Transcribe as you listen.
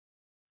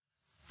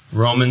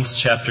Romans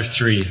chapter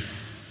 3,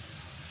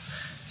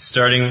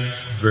 starting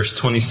verse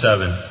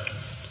 27.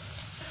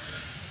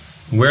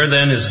 Where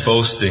then is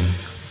boasting?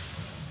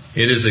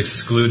 It is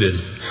excluded.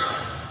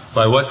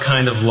 By what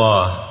kind of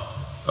law?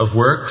 Of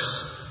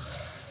works?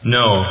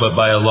 No, but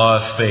by a law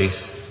of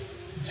faith.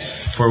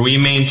 For we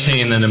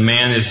maintain that a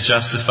man is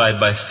justified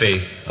by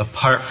faith,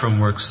 apart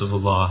from works of the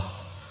law.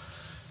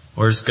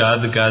 Or is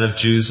God the God of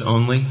Jews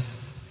only?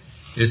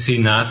 Is He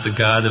not the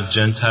God of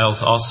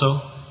Gentiles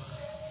also?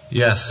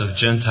 Yes, of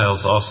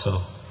Gentiles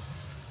also.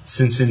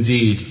 Since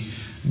indeed,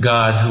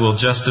 God, who will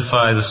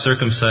justify the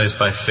circumcised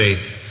by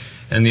faith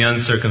and the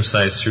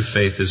uncircumcised through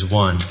faith, is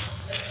one.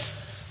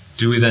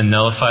 Do we then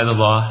nullify the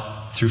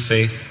law through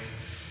faith?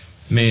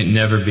 May it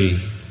never be.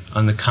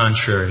 On the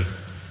contrary,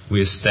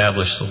 we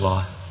establish the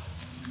law.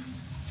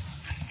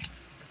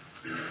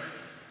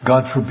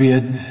 God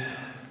forbid,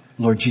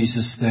 Lord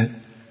Jesus, that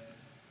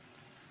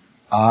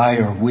I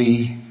or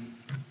we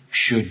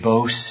should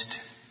boast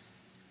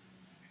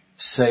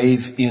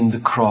save in the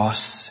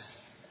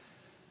cross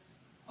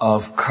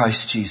of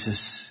Christ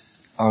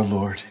Jesus our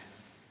Lord,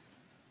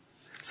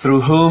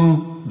 through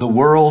whom the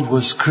world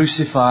was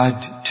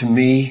crucified to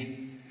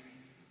me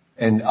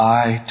and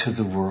I to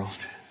the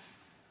world.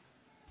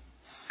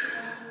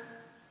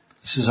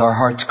 This is our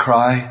heart's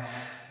cry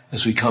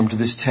as we come to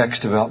this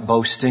text about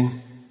boasting,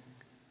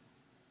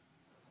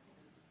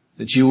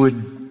 that you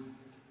would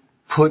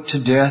put to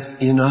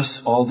death in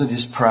us all that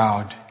is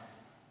proud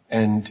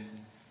and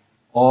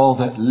all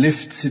that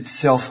lifts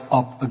itself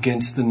up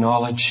against the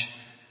knowledge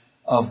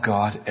of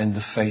God and the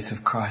faith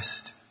of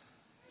Christ.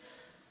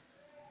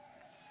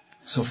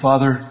 So,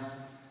 Father,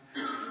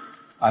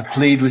 I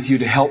plead with you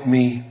to help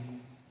me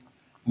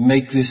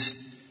make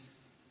this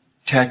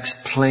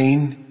text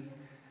plain,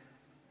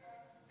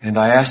 and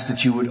I ask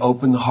that you would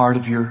open the heart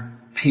of your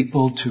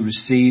people to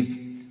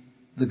receive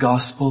the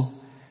gospel,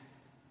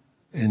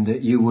 and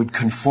that you would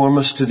conform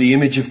us to the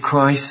image of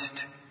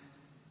Christ,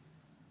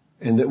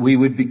 and that we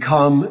would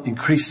become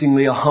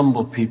increasingly a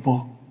humble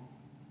people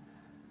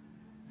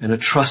and a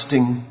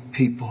trusting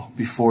people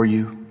before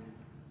you.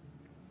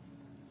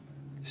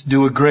 Let's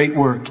do a great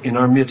work in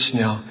our midst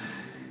now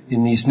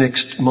in these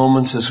next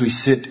moments as we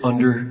sit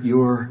under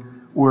your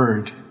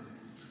word.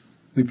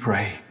 We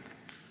pray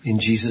in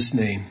Jesus'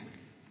 name.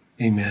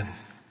 Amen.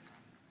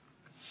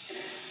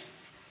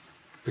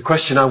 The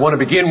question I want to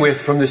begin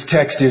with from this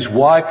text is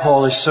why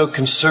Paul is so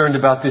concerned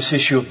about this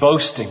issue of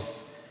boasting.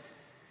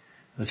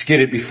 Let's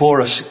get it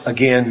before us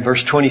again.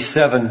 Verse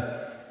 27.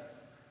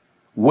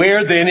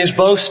 Where then is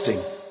boasting?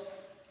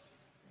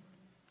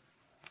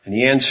 And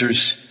he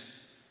answers,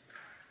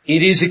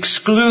 it is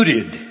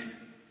excluded.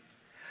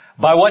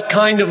 By what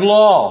kind of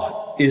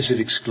law is it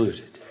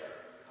excluded?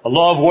 A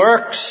law of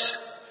works?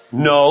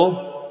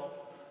 No.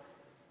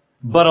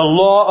 But a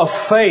law of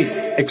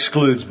faith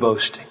excludes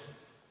boasting.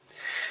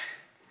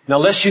 Now,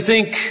 lest you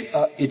think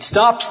it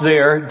stops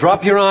there,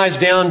 drop your eyes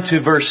down to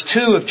verse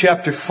 2 of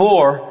chapter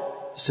 4,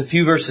 just a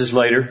few verses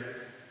later.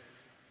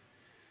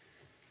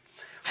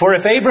 For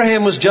if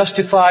Abraham was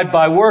justified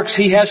by works,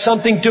 he has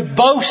something to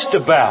boast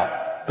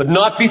about, but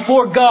not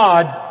before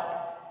God.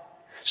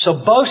 So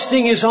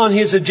boasting is on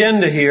his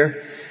agenda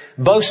here.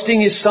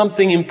 Boasting is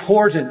something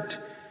important.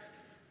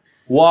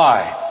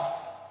 Why?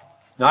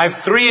 Now, I have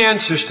three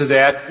answers to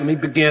that. Let me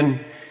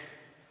begin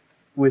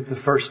with the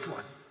first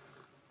one.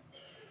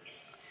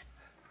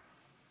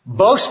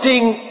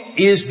 Boasting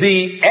is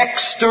the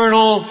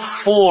external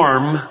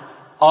form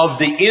of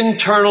the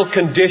internal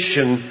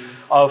condition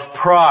of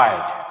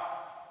pride.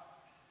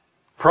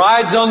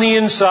 Pride's on the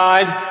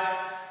inside.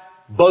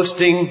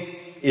 Boasting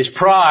is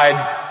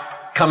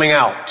pride coming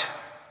out.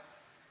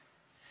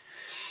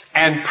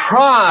 And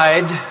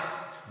pride,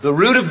 the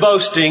root of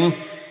boasting,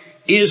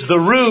 is the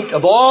root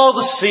of all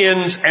the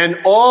sins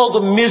and all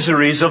the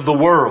miseries of the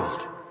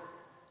world,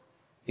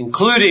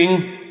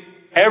 including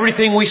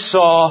everything we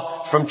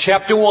saw from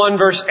chapter 1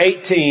 verse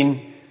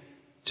 18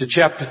 to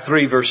chapter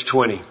 3 verse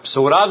 20.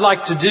 So what I'd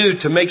like to do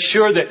to make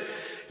sure that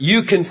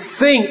you can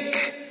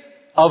think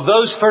of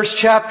those first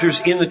chapters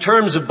in the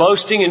terms of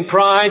boasting and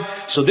pride,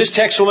 so this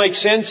text will make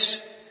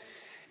sense,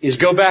 is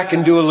go back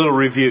and do a little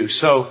review.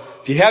 So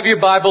if you have your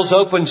Bibles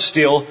open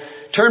still,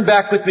 turn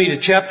back with me to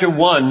chapter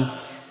 1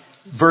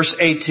 verse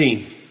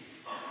 18.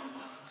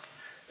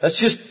 Let's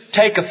just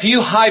take a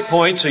few high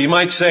points, or you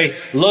might say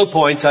low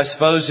points, I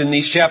suppose, in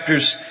these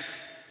chapters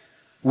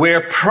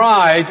where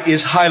pride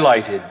is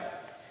highlighted.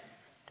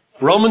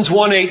 Romans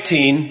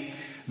 1:18,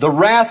 the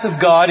wrath of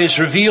God is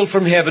revealed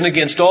from heaven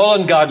against all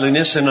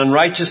ungodliness and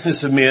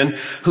unrighteousness of men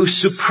who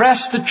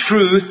suppress the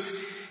truth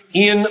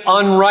in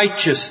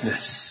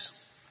unrighteousness.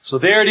 So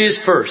there it is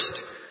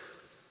first.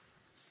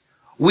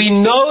 We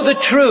know the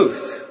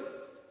truth.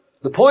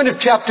 The point of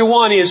chapter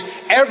 1 is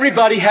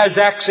everybody has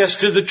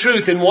access to the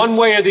truth in one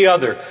way or the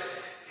other.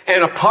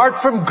 And apart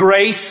from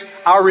grace,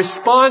 our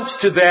response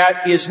to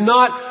that is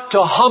not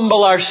to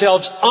humble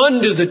ourselves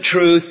under the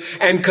truth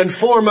and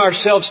conform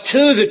ourselves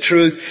to the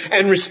truth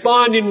and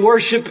respond in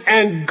worship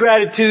and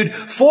gratitude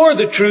for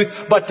the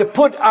truth, but to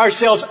put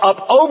ourselves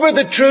up over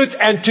the truth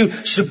and to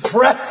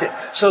suppress it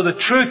so the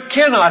truth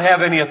cannot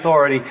have any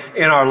authority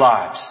in our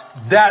lives.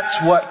 That's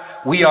what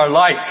we are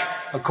like,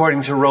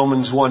 according to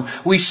Romans 1.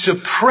 We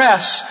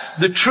suppress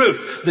the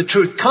truth. The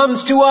truth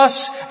comes to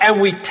us and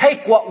we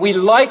take what we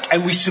like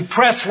and we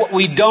suppress what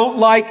we don't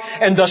like,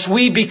 and thus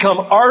we become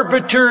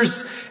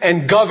arbiters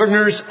and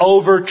governors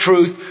over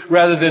truth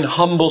rather than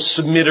humble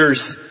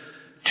submitters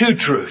to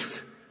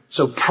truth.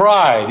 So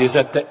pride is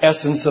at the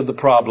essence of the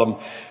problem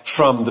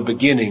from the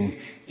beginning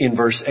in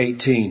verse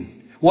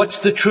 18. What's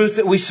the truth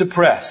that we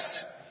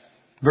suppress?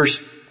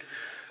 Verse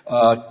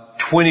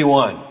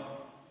 21.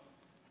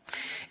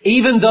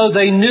 Even though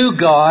they knew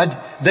God,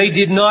 they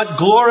did not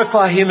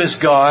glorify Him as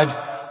God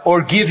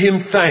or give Him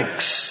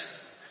thanks.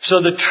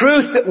 So the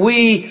truth that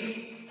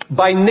we,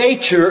 by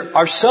nature,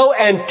 are so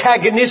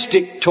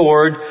antagonistic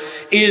toward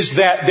is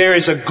that there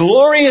is a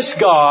glorious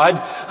God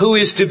who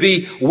is to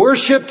be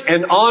worshipped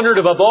and honored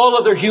above all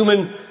other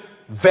human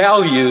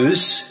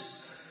values.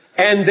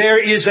 And there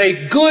is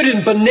a good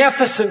and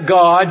beneficent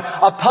God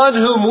upon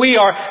whom we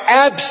are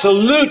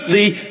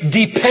absolutely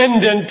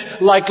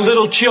dependent like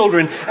little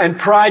children. And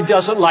pride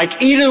doesn't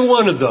like either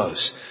one of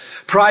those.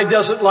 Pride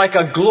doesn't like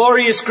a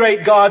glorious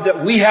great God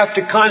that we have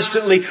to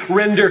constantly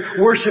render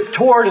worship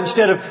toward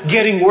instead of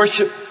getting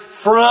worship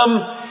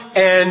from.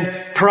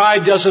 And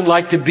pride doesn't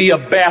like to be a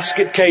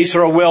basket case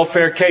or a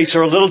welfare case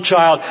or a little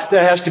child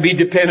that has to be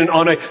dependent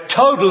on a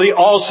totally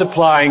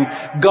all-supplying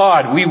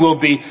God. We will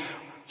be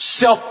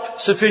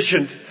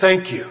self-sufficient,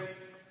 thank you.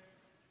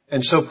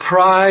 And so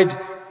pride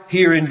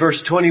here in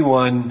verse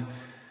 21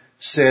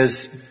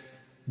 says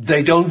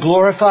they don't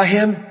glorify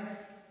Him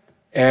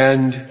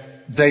and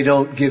they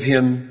don't give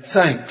Him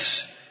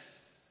thanks.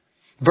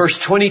 Verse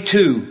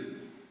 22,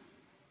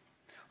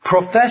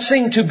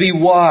 professing to be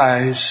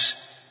wise,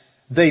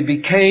 they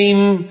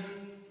became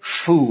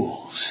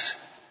fools.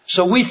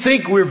 So we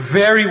think we're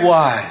very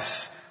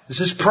wise. This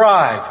is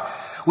pride.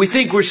 We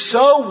think we're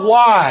so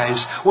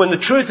wise when the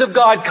truth of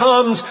God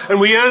comes and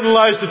we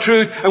analyze the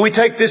truth and we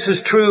take this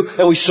as true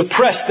and we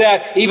suppress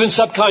that even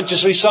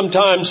subconsciously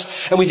sometimes,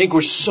 and we think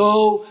we're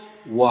so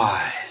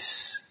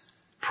wise.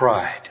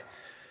 Pride.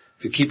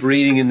 If you keep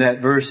reading in that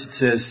verse, it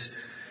says,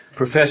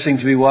 professing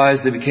to be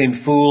wise, they became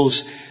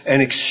fools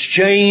and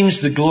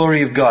exchanged the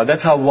glory of God.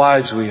 That's how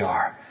wise we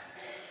are.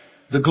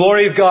 The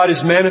glory of God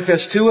is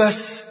manifest to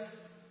us.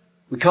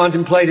 We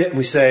contemplate it and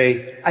we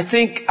say, I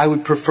think I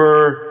would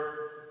prefer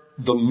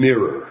the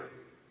mirror.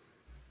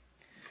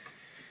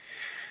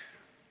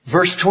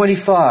 Verse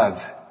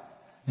 25.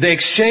 They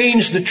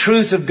exchanged the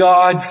truth of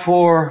God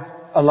for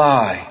a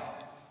lie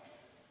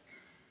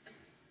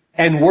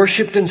and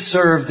worshipped and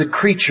served the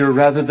creature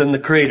rather than the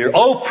Creator.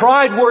 Oh,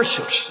 pride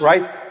worships,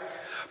 right?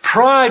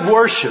 Pride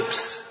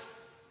worships,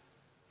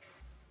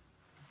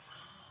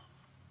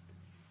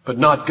 but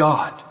not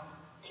God.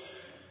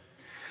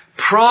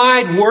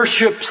 Pride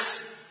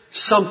worships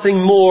something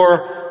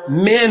more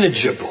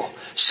manageable.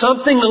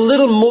 Something a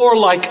little more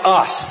like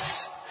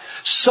us.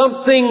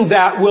 Something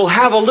that will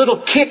have a little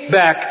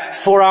kickback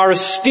for our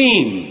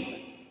esteem.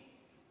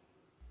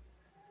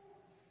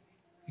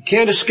 You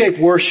can't escape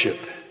worship.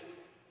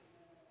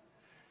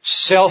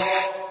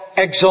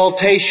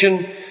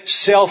 Self-exaltation,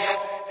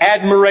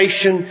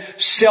 self-admiration,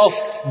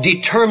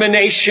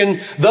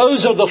 self-determination.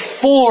 Those are the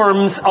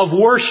forms of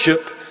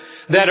worship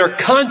that are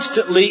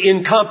constantly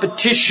in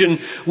competition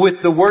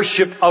with the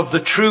worship of the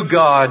true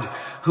God,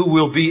 who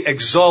will be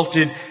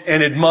exalted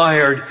and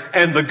admired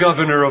and the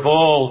governor of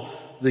all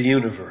the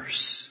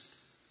universe.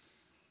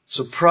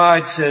 So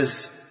pride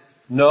says,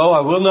 no,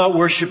 I will not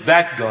worship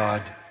that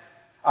God.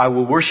 I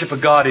will worship a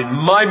God in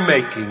my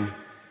making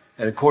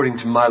and according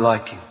to my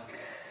liking.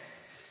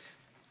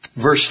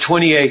 Verse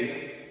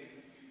 28.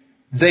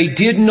 They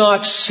did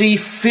not see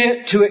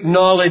fit to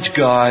acknowledge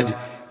God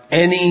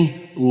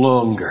any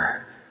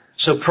longer.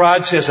 So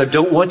pride says, I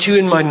don't want you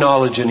in my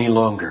knowledge any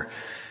longer.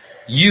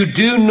 You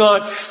do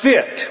not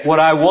fit what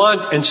I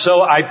want, and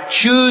so I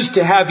choose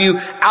to have you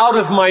out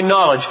of my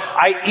knowledge.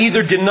 I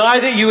either deny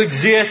that you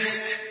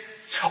exist,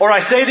 or I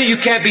say that you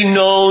can't be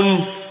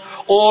known,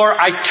 or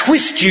I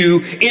twist you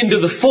into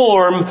the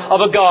form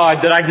of a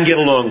God that I can get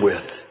along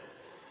with.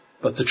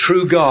 But the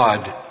true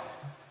God,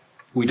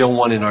 we don't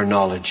want in our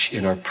knowledge,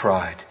 in our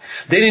pride.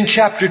 Then in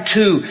chapter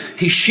 2,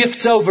 he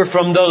shifts over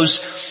from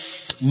those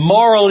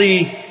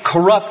morally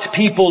corrupt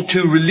people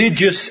to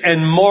religious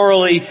and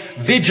morally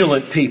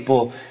vigilant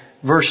people.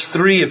 Verse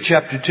 3 of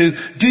chapter 2.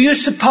 Do you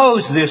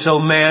suppose this, O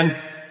man,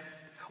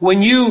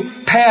 when you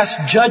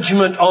pass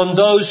judgment on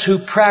those who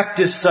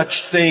practice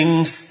such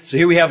things? So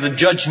here we have the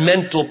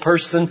judgmental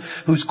person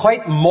who's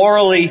quite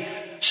morally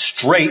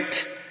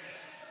straight.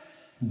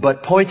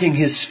 but pointing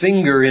his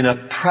finger in a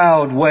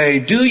proud way.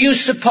 Do you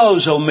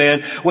suppose, O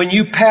man, when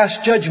you pass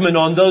judgment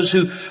on those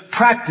who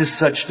practice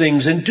such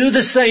things and do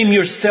the same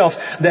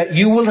yourself, that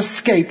you will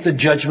escape the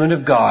judgment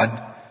of God?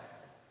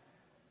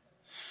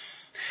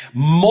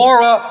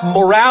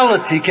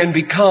 Morality can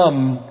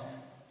become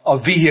a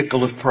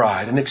vehicle of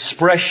pride, an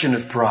expression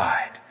of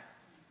pride.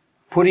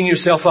 Putting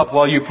yourself up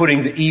while you're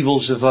putting the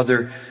evils of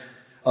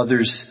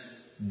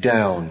others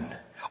down.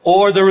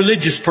 Or the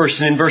religious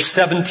person in verse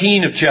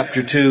 17 of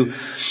chapter 2.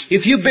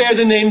 If you bear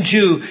the name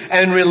Jew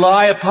and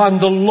rely upon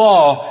the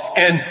law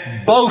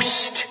and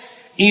boast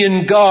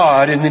in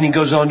God, and then he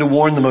goes on to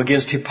warn them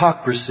against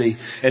hypocrisy,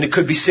 and it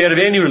could be said of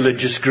any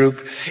religious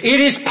group,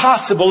 it is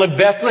possible at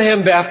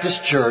Bethlehem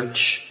Baptist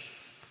Church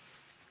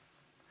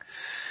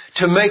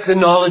to make the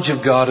knowledge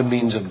of God a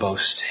means of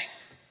boasting.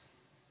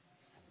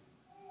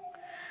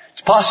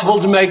 It's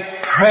possible to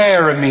make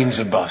prayer a means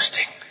of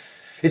boasting.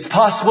 It's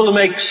possible to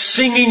make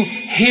singing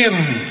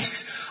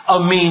hymns a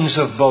means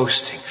of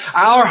boasting.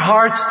 Our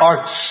hearts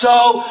are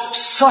so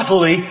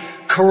subtly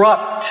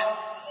corrupt.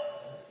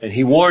 And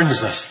he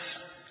warns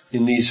us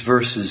in these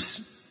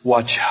verses,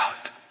 watch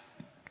out.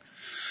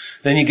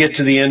 Then you get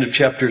to the end of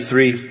chapter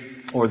 3,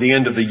 or the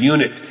end of the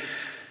unit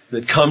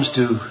that comes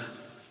to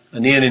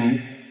an end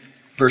in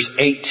verse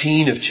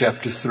 18 of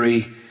chapter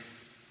 3.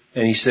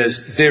 And he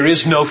says, there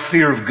is no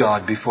fear of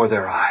God before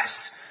their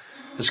eyes.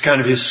 That's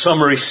kind of his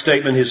summary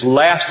statement, his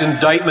last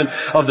indictment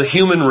of the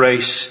human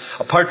race,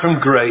 apart from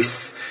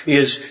grace,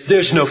 is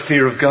there's no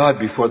fear of God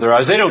before their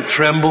eyes. They don't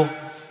tremble.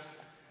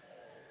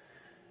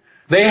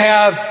 We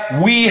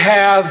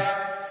have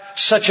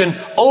such an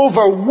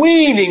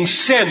overweening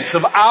sense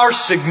of our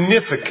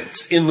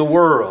significance in the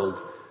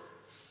world.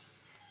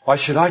 Why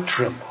should I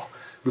tremble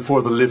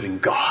before the living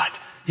God?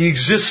 He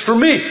exists for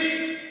me.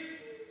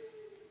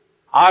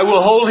 I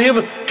will hold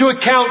him to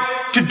account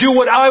to do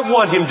what I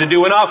want him to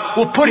do, and I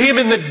will put him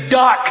in the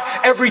dock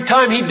every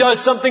time he does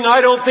something I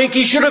don't think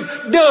he should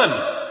have done.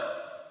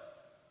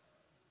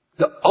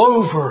 The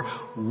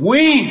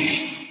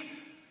overweening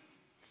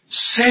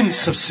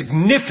sense of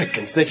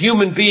significance that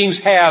human beings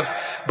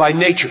have by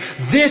nature.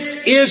 This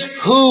is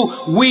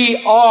who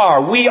we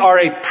are. We are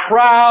a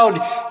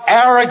proud,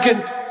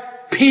 arrogant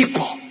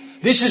people.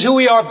 This is who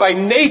we are by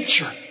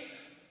nature.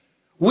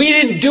 We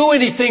didn't do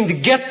anything to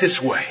get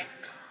this way.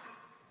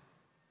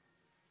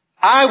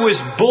 I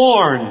was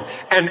born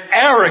an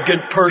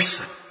arrogant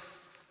person.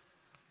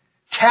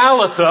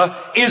 Talitha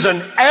is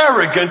an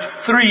arrogant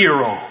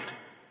 3-year-old.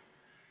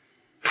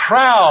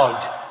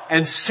 Proud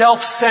and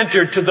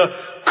self-centered to the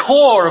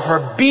core of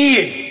her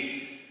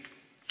being,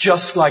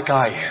 just like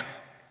I am.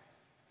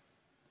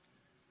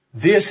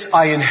 This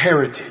I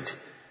inherited.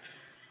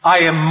 I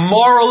am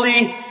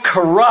morally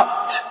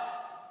corrupt.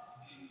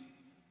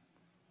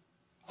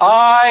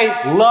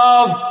 I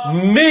love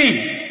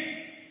me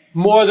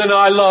more than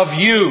I love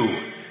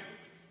you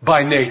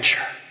by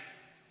nature.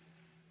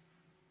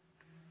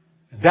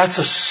 That's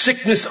a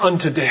sickness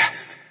unto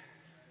death.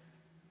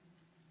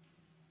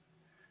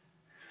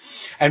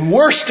 And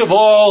worst of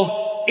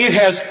all, it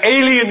has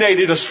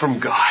alienated us from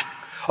God.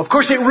 Of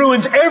course, it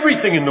ruins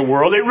everything in the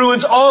world. It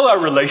ruins all our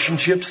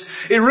relationships.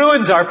 It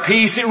ruins our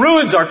peace. It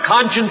ruins our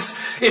conscience.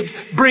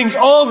 It brings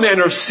all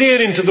manner of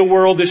sin into the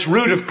world, this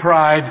root of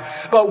pride.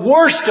 But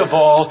worst of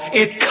all,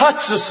 it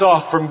cuts us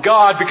off from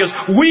God because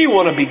we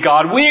want to be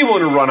God. We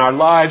want to run our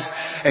lives.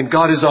 And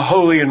God is a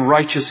holy and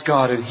righteous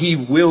God, and He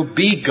will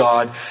be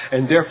God.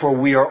 And therefore,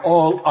 we are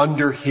all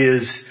under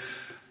His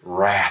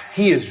wrath.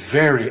 He is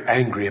very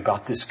angry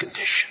about this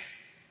condition.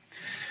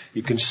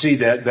 You can see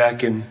that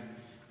back in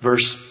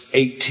verse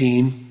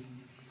 18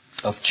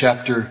 of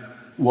chapter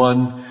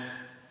 1.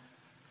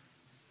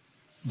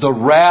 The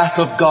wrath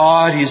of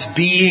God is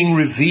being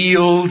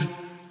revealed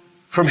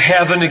from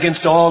heaven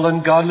against all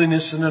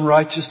ungodliness and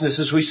unrighteousness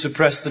as we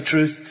suppress the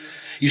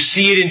truth. You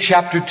see it in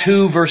chapter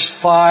 2, verse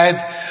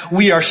 5.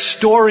 We are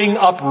storing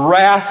up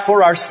wrath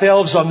for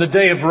ourselves on the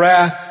day of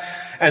wrath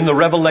and the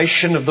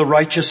revelation of the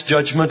righteous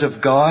judgment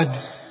of God.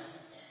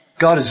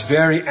 God is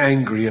very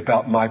angry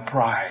about my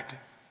pride.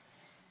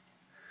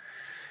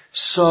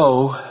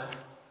 So,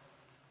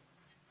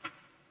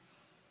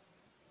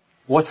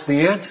 what's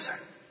the answer?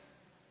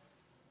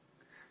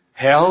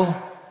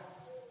 Hell?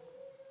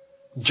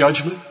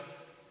 Judgment?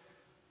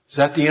 Is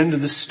that the end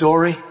of the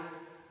story?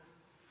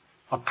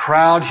 A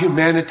proud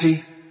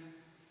humanity?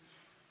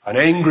 An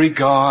angry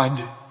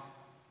God?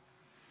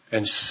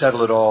 And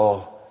settle it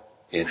all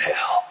in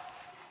hell?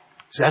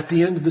 Is that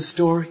the end of the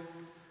story?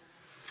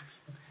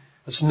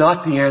 That's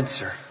not the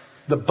answer.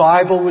 The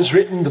Bible was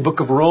written, the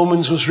book of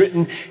Romans was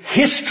written.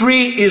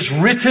 History is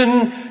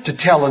written to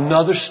tell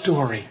another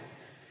story.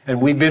 And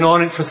we've been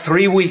on it for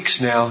 3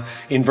 weeks now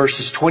in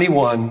verses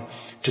 21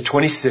 to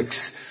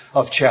 26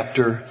 of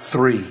chapter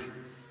 3.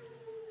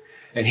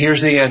 And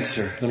here's the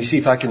answer. Let me see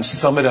if I can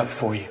sum it up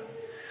for you.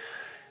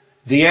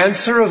 The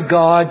answer of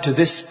God to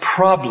this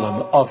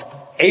problem of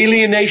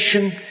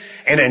alienation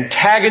and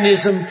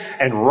antagonism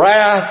and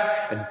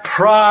wrath and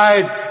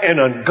pride and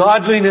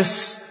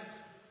ungodliness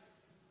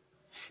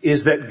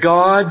is that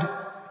God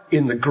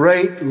in the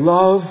great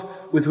love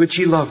with which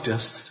He loved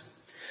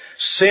us,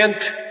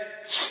 sent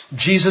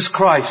Jesus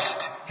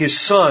Christ, His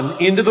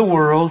Son, into the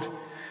world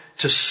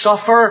to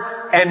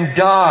suffer and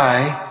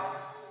die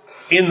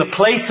in the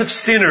place of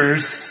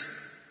sinners,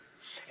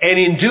 and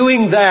in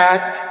doing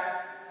that,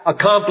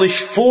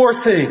 accomplish 4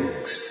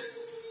 things.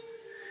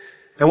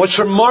 And what's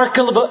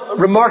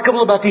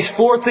remarkable about these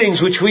 4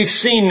 things, which we've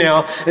seen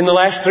now in the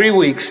last 3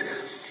 weeks,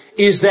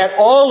 is that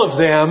all of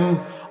them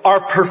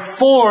are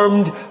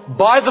performed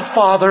by the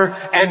Father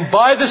and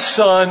by the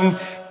Son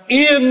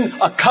in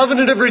a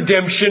covenant of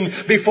redemption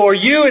before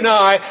you and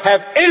I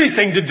have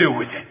anything to do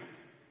with it.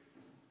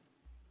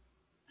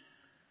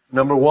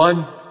 Number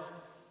 1,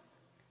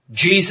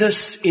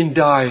 Jesus, in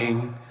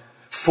dying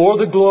for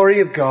the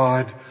glory of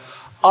God,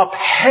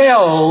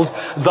 upheld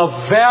the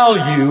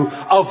value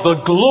of the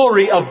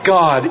glory of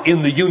God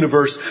in the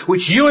universe,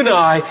 which you and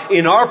I,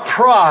 in our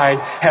pride,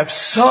 have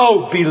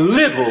so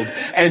belittled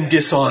and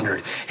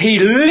dishonored. He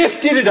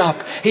lifted it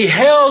up. He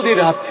held it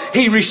up.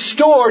 He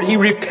restored, He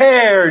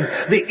repaired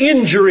the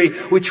injury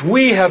which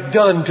we have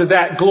done to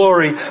that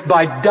glory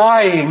by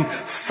dying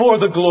for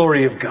the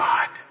glory of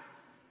God.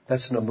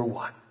 That's number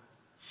 1.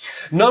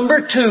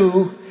 Number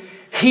 2,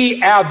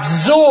 He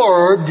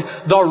absorbed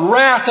the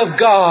wrath of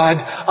God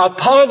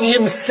upon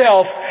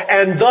Himself,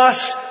 and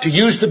thus, to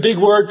use the big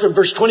word from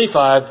verse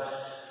 25,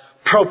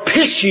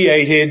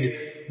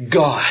 propitiated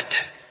God.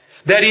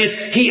 That is,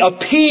 He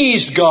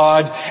appeased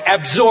God,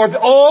 absorbed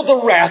all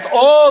the wrath,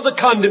 all the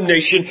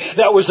condemnation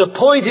that was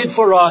appointed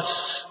for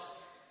us,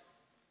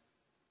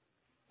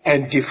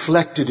 and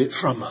deflected it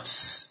from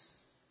us.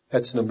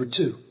 That's number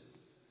 2.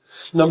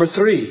 Number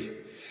 3,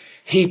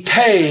 He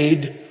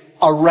paid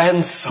a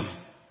ransom.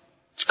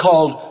 It's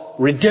called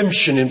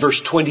redemption in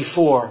verse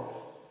 24.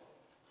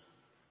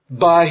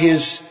 By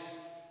His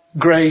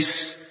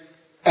grace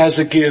as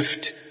a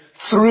gift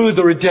through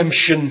the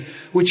redemption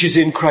which is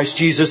in Christ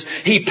Jesus.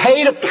 He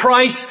paid a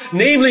price,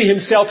 namely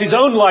Himself, His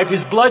own life,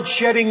 His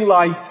blood-shedding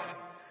life,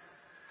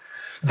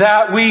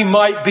 that we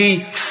might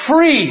be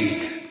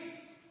freed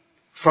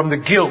from the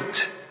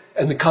guilt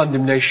and the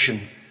condemnation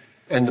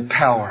and the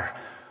power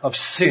of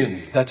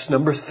sin. That's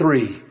number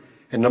 3.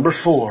 And number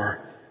 4,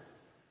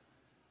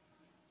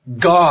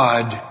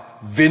 God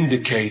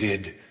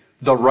vindicated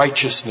the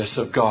righteousness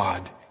of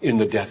God in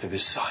the death of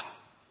His Son.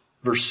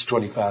 Verses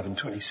 25 and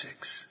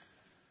 26.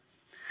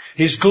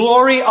 His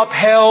glory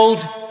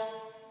upheld,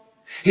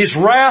 His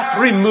wrath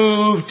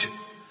removed,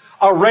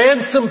 a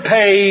ransom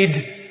paid,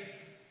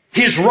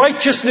 His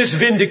righteousness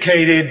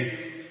vindicated,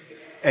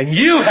 and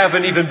you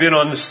haven't even been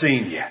on the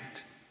scene yet.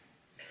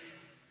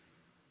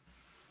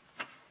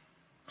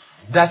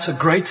 That's a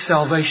great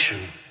salvation.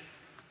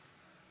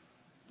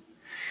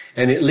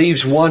 And it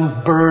leaves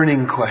one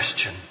burning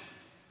question.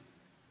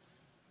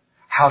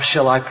 How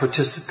shall I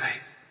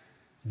participate?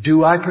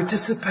 Do I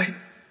participate?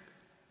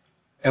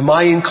 Am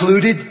I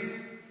included?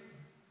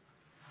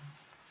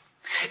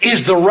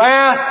 Is the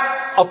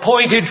wrath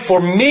appointed for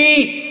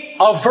me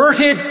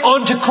averted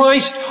onto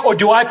Christ, or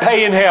do I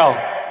pay in hell?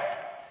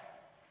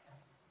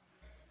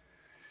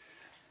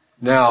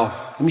 Now,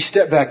 let me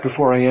step back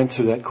before I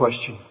answer that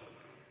question.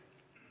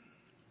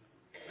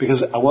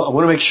 Because I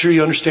want to make sure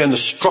you understand the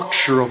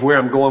structure of where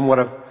I'm going, what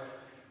I've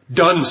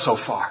done so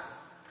far.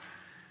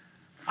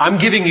 I'm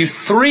giving you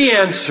 3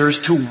 answers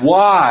to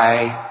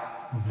why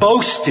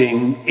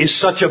boasting is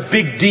such a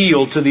big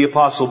deal to the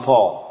Apostle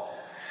Paul.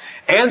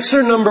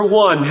 Answer number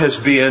 1 has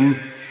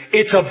been,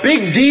 it's a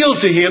big deal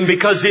to him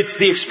because it's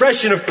the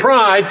expression of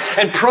pride,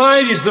 and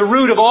pride is the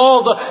root of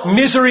all the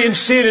misery and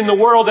sin in the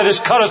world that has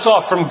cut us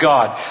off from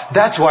God.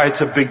 That's why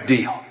it's a big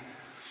deal.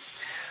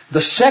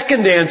 The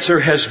second answer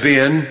has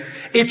been,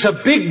 it's a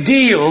big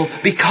deal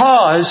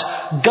because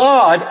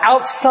God,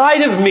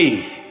 outside of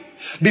me,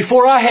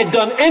 before I had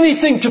done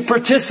anything to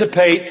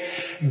participate,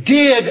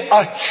 did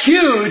a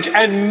huge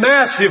and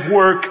massive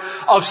work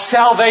of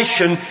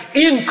salvation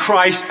in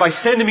Christ by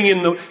sending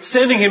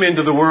Him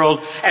into the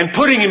world and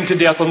putting Him to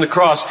death on the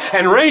cross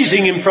and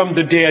raising Him from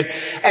the dead.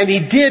 And He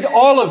did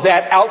all of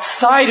that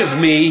outside of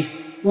me,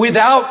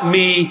 without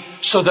me,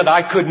 so that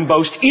I couldn't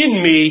boast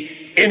in me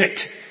in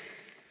it.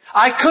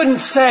 I couldn't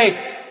say,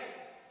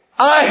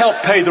 I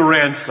helped pay the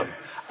ransom.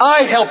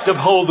 I helped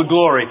uphold the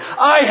glory.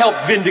 I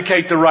helped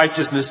vindicate the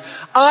righteousness.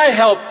 I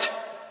helped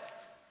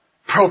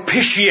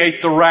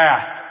propitiate the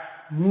wrath.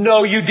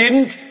 No, you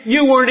didn't.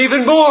 You weren't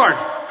even born.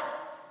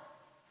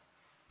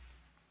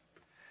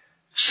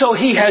 So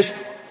He has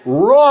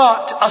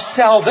wrought a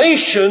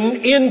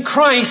salvation in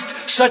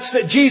Christ such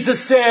that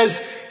Jesus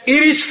says,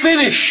 it is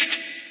finished.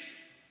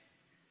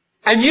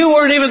 And you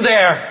weren't even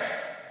there.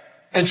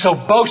 And so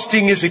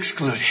boasting is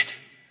excluded.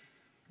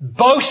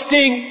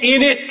 Boasting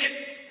in it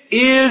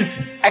is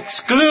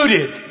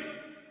excluded.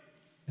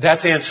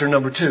 That's answer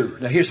number 2.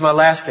 Now here's my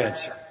last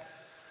answer.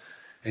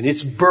 And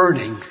it's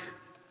burning.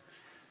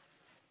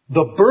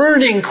 The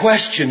burning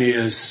question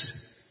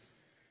is,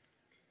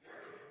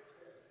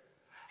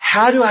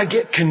 how do I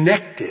get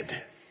connected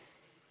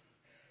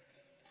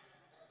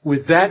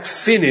with that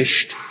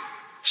finished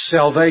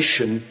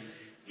salvation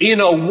in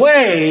a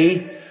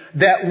way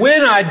that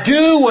when I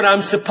do what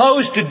I'm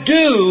supposed to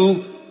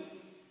do,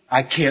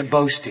 I can't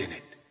boast in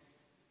it.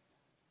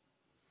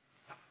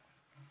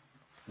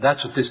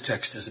 That's what this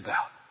text is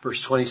about.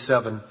 Verse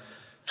 27,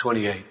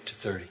 28 to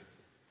 30.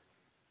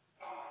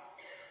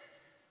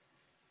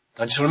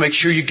 I just want to make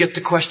sure you get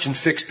the question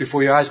fixed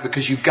before your eyes,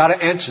 because you've got to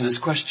answer this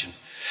question.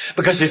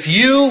 Because if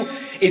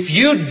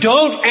you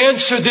don't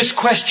answer this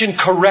question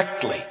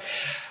correctly,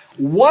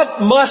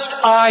 what must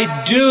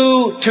I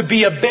do to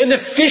be a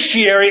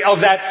beneficiary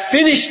of that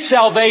finished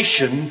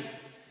salvation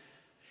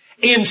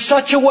in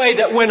such a way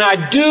that when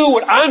I do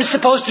what I'm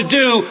supposed to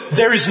do,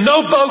 there is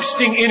no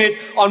boasting in it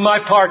on my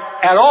part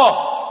at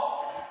all?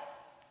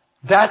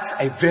 That's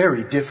a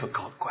very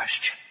difficult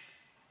question.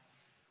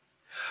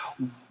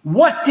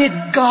 What did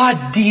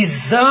God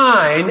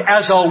design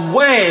as a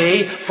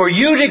way for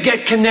you to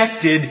get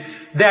connected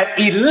that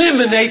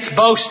eliminates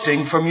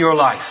boasting from your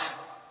life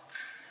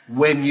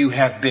when you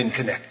have been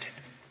connected?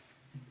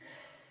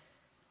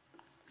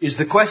 Is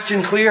the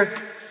question clear?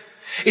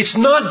 It's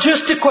not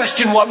just a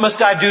question, what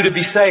must I do to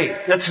be saved?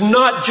 That's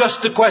not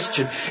just the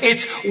question.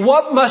 It's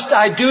what must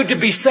I do to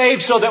be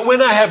saved so that when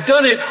I have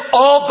done it,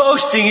 all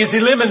boasting is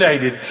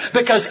eliminated.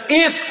 Because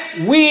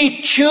if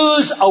we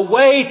choose a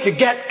way to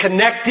get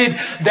connected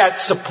that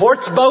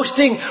supports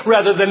boasting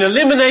rather than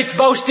eliminates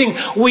boasting,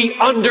 we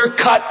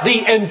undercut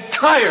the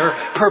entire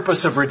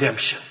purpose of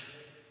redemption.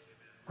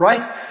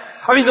 Right?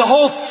 I mean, the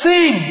whole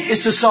thing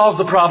is to solve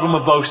the problem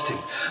of boasting.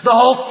 The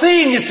whole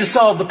thing is to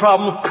solve the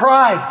problem of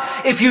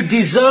pride. If you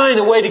design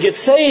a way to get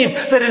saved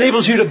that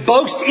enables you to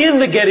boast in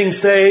the getting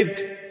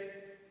saved,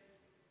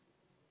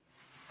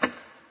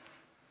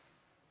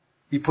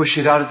 you push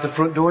it out at the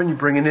front door and you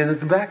bring it in at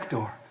the back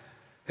door.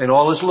 And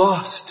all is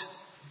lost.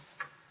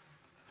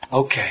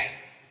 Okay.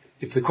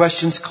 If the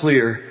question's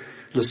clear,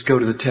 let's go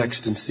to the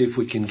text and see if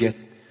we can get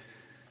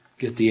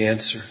the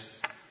answer.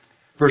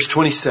 Verse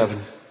 27.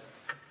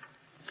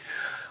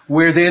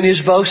 Where then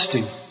is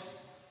boasting?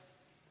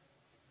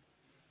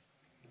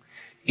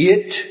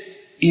 It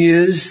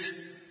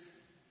is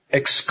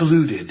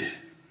excluded.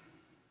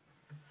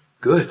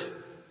 Good.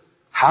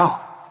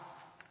 How?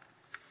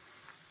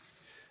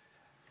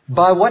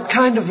 By what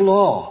kind of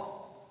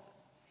law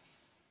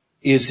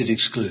is it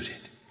excluded?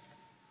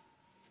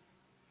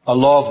 A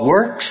law of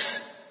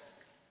works?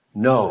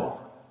 No.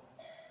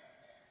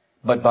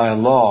 But by a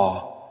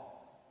law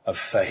of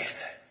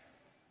faith.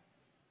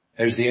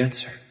 There's the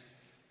answer.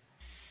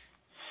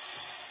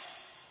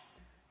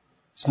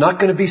 It's not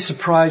going to be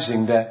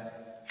surprising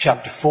that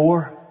chapter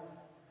 4,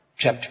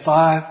 chapter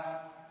 5,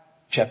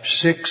 chapter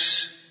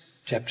 6,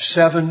 chapter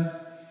 7,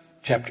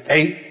 chapter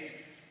 8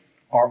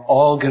 are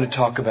all going to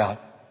talk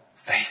about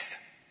faith.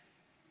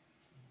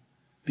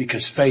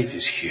 Because faith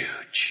is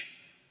huge,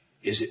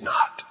 is it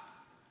not?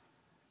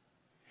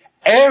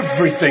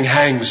 Everything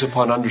hangs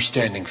upon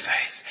understanding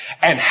faith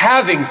and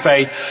having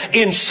faith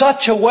in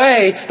such a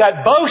way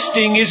that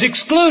boasting is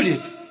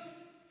excluded.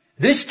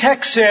 This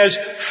text says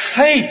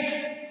faith,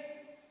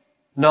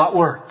 not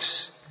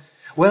works.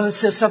 Well, it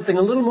says something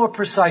a little more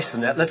precise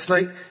than that.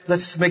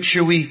 Let's make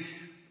sure we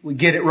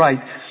get it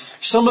right.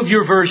 Some of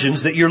your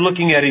versions that you're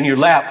looking at in your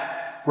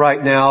lap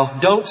right now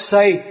don't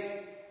say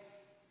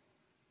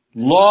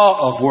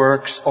law of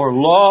works or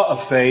law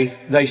of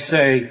faith. They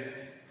say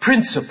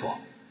principle.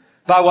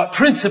 By what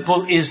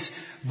principle is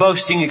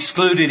boasting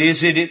excluded?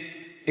 Is it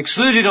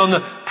excluded on the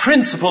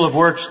principle of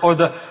works or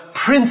the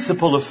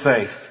principle of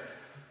faith?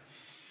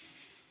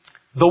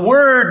 The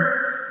word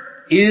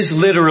is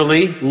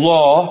literally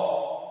law.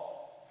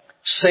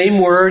 Same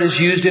word is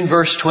used in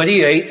verse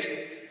 28,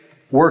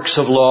 works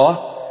of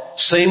law.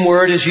 Same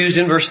word is used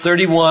in verse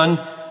 31,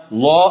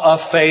 law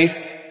of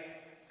faith.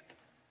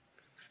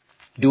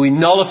 Do we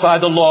nullify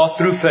the law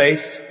through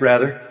faith,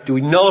 rather? Do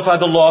we nullify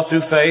the law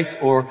through faith?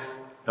 Or,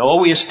 no,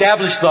 we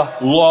establish the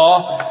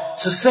law.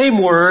 It's the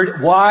same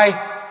word. Why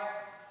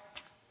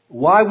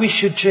we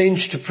should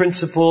change to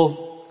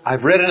principle,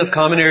 I've read enough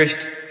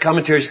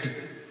commentaries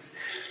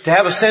to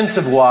have a sense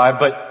of why,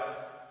 but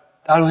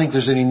I don't think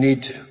there's any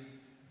need to.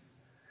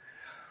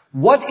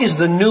 What is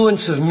the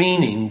nuance of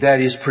meaning that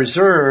is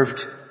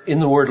preserved in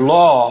the word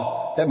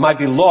law that might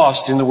be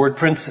lost in the word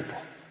principle?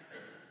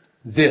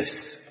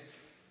 This.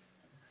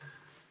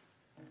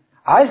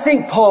 I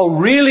think Paul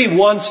really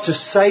wants to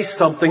say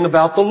something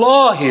about the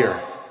law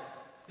here.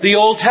 The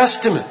Old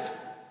Testament.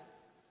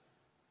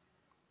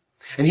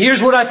 And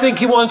here's what I think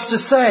he wants to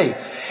say.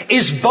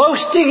 Is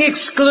boasting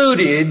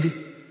excluded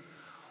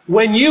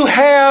when you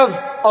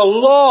have a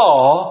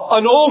law,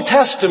 an Old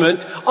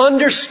Testament,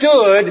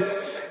 understood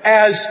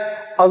as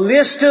a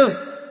list of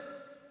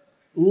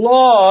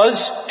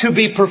laws to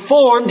be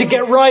performed to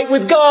get right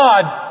with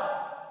God?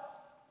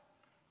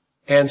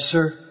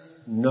 Answer,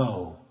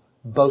 no.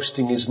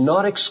 Boasting is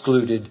not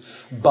excluded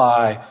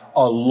by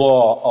a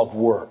law of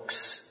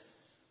works.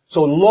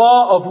 So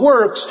law of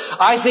works,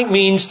 I think,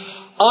 means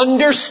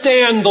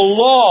understand the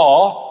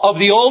law of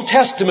the Old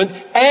Testament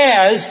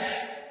as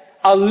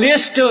a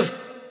list of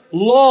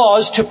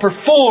laws to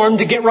perform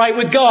to get right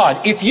with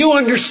God. If you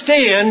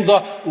understand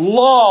the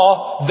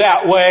law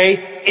that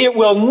way, it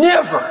will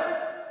never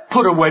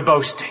put away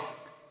boasting.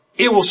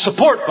 It will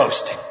support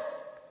boasting.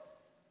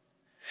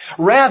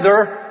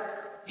 Rather,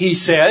 he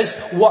says,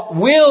 what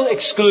will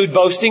exclude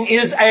boasting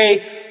is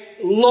a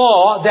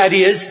law that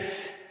is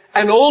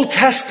an Old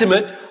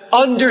Testament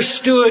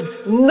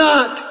understood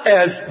not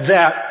as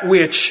that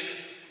which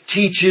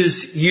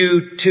teaches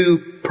you to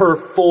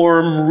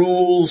perform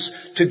rules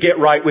to get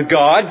right with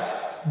God,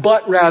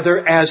 but rather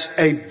as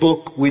a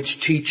book which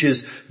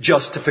teaches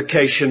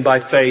justification by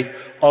faith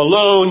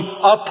alone,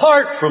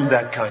 apart from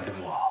that kind of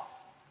law.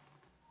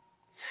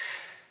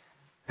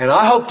 And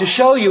I hope to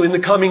show you in the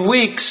coming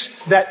weeks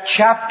that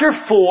chapter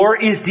 4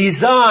 is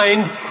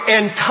designed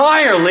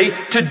entirely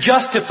to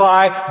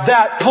justify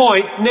that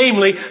point,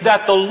 namely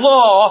that the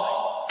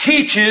law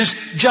teaches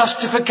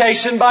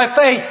justification by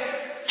faith.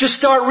 Just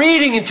start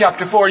reading in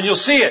chapter 4 and you'll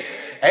see it.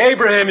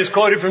 Abraham is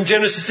quoted from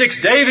Genesis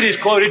 6. David is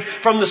quoted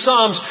from the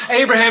Psalms.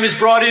 Abraham is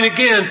brought in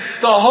again.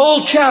 The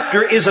whole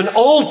chapter is an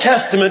Old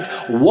Testament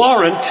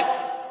warrant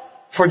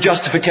for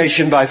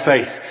justification by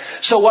faith.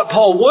 So what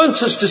Paul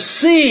wants us to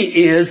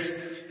see is,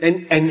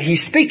 and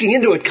he's speaking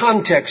into a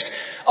context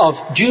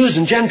of Jews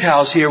and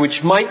Gentiles here,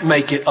 which might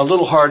make it a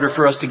little harder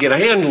for us to get a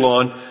handle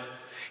on.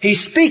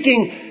 He's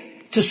speaking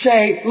to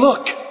say,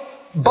 look,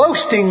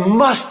 boasting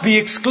must be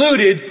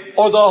excluded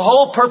or the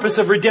whole purpose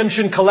of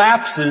redemption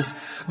collapses.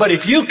 But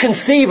if you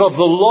conceive of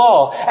the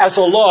law as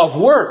a law of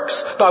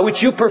works by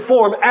which you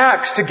perform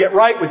acts to get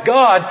right with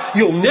God,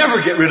 you'll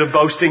never get rid of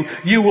boasting.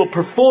 You will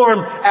perform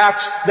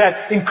acts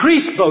that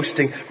increase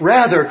boasting.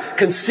 Rather,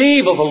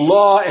 conceive of a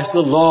law as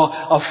the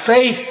law of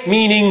faith,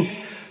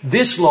 meaning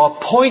this law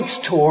points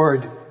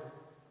toward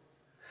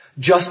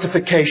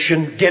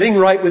justification, getting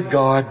right with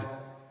God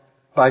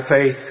by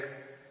faith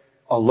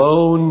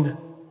alone,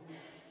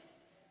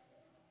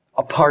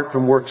 apart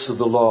from works of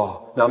the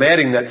law. Now I'm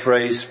adding that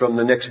phrase from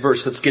the next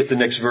verse. Let's get the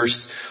next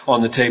verse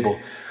on the table.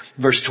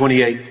 Verse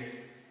 28.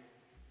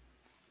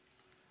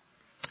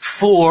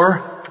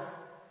 For,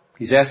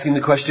 he's asking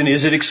the question,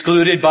 is it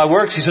excluded by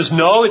works? He says,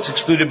 no, it's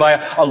excluded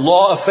by a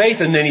law of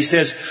faith. And then he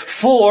says,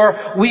 for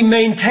we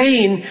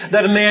maintain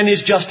that a man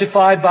is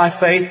justified by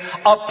faith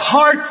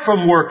apart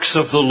from works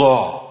of the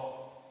law.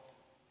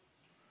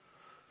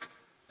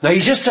 Now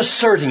he's just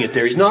asserting it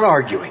there. He's not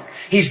arguing.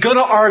 He's going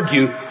to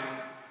argue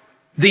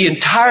the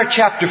entire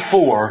chapter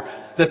 4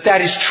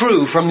 that is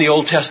true from the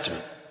Old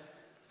Testament.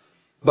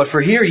 But for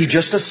here he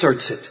just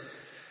asserts it.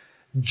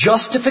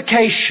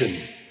 Justification.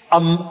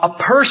 A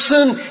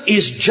person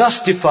is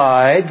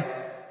justified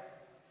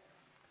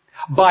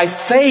by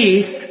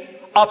faith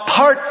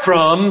apart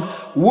from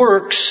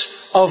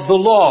works of the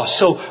law.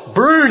 So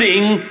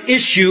burning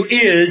issue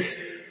is,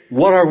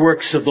 what are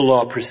works of the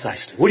law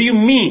precisely? What do you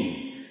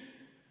mean?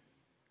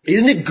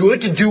 Isn't it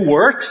good to do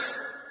works?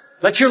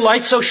 Let your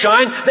light so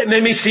shine that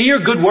men may see your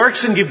good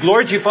works and give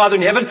glory to your Father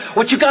in heaven.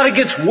 What you got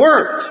against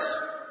works?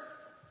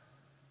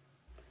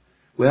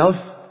 Well,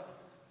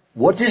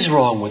 what is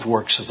wrong with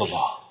works of the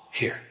law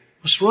here?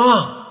 What's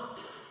wrong?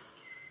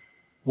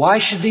 Why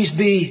should these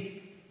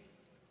be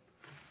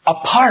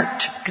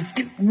apart?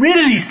 Get rid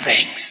of these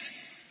things.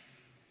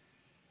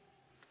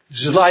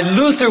 This is why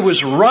Luther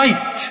was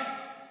right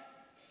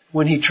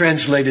when he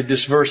translated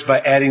this verse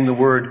by adding the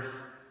word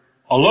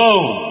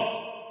alone.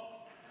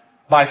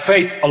 By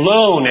faith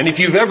alone. And if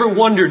you've ever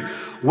wondered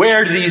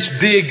where these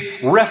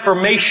big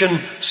Reformation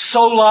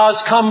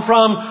solas come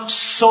from,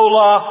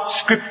 sola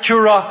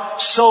scriptura,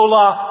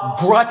 sola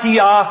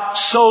gratia,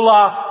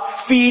 sola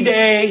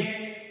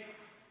fide.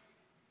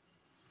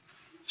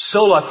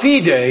 Sola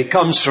fide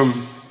comes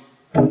from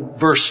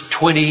verse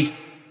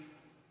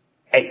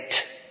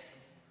 28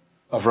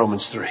 of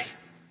Romans 3.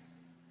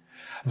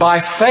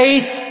 By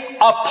faith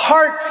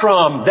apart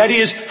from, that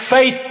is,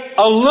 faith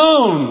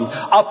alone,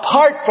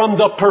 apart from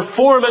the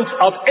performance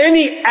of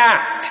any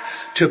act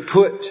to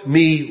put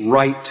me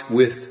right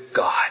with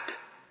God.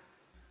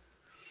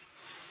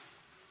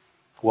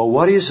 Well,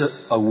 what is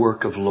a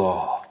work of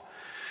law?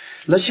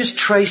 Let's just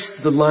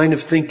trace the line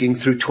of thinking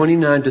through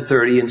 29 to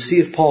 30 and see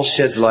if Paul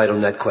sheds light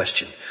on that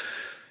question.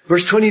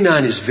 Verse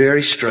 29 is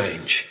very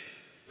strange.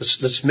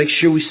 Let's make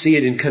sure we see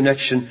it in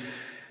connection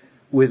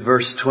with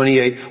verse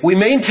 28. We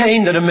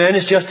maintain that a man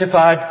is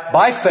justified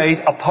by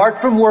faith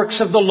apart from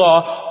works of the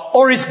law.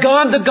 Or is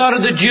God the God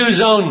of the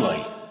Jews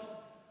only?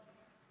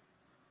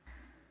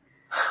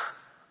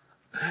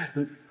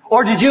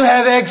 Or did you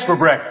have eggs for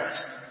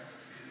breakfast?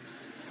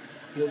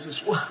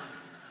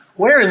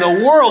 Where in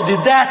the world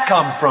did that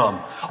come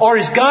from? Or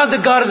is God the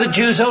God of the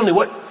Jews only?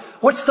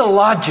 What's the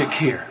logic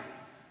here?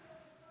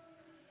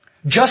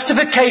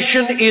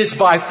 Justification is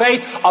by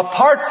faith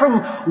apart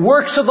from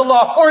works of the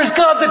law. Or is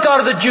God the God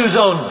of the Jews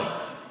only?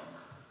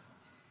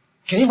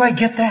 Can anybody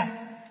get that?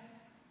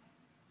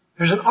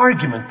 There's an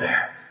argument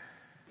there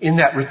in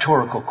that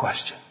rhetorical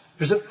question.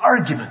 There's an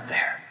argument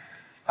there.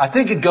 I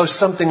think it goes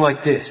something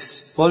like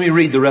this. Well, let me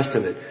read the rest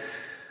of it.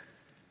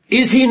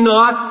 Is He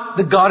not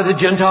the God of the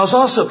Gentiles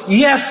also?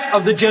 Yes,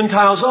 of the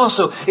Gentiles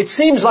also. It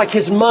seems like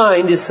His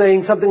mind is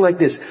saying something like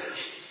this.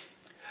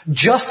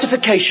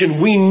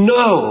 Justification, we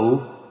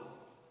know,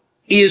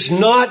 is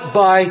not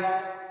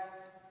by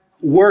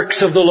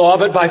works of the law,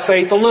 but by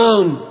faith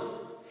alone.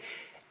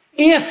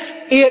 If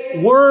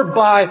it were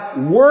by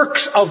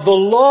works of the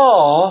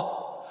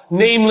law,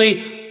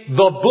 namely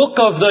the book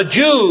of the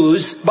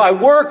Jews, by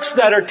works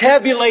that are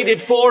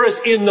tabulated for us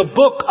in the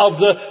book of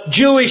the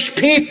Jewish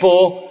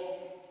people,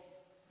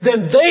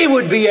 then they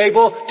would be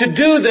able to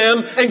do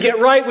them and get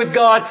right with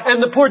God,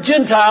 and the poor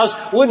Gentiles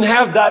wouldn't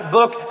have that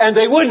book, and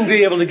they wouldn't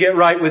be able to get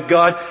right with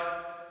God.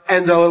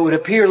 And though it would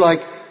appear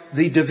like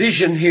the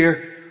division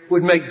here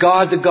would make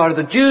God the God of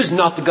the Jews,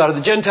 not the God of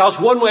the Gentiles,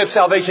 one way of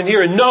salvation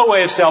here and no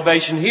way of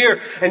salvation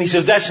here, and He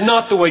says that's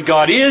not the way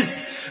God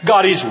is.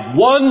 God is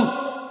one,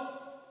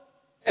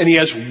 and He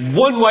has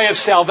one way of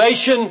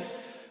salvation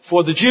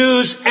for the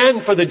Jews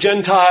and for the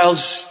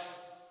Gentiles,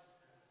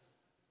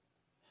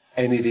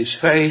 and it is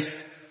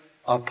faith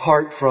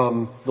apart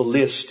from the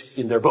list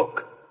in their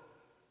book.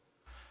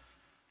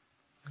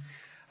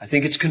 I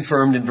think it's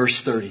confirmed in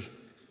verse 30.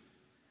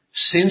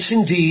 Since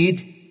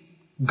indeed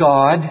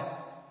God,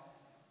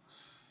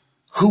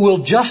 who will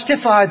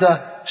justify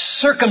the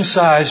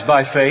circumcised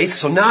by faith,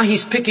 so now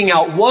He's picking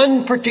out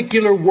one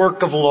particular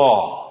work of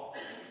law.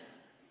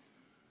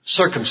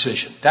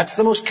 Circumcision. That's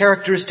the most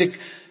characteristic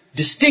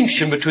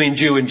distinction between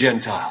Jew and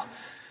Gentile.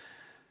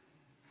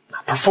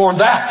 Now perform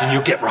that and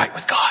you'll get right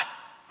with God.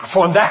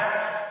 Perform that.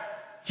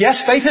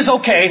 Yes, faith is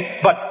okay,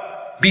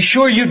 but be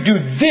sure you do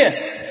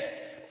this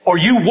or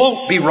you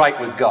won't be right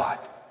with God.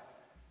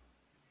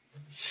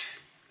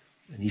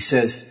 And He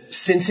says,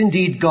 since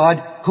indeed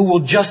God, who will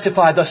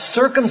justify the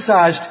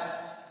circumcised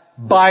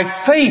by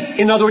faith,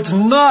 in other words,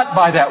 not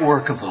by that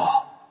work of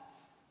law,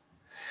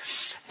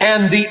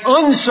 and the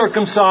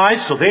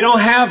uncircumcised, so they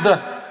don't have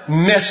the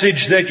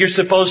message that you're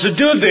supposed to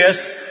do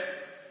this,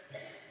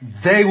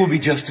 they will be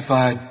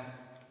justified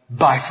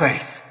by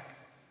faith.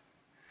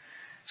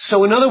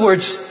 So in other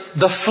words,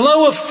 the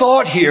flow of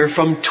thought here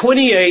from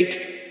 28,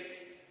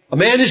 a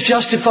man is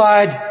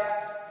justified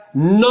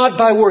not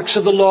by works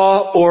of the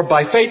law or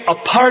by faith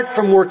apart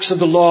from works of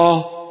the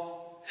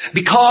law,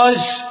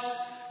 because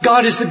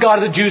God is the God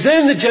of the Jews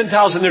and the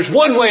Gentiles, and there's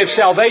one way of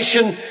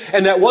salvation,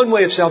 and that one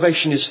way of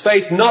salvation is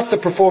faith, not the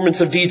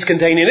performance of deeds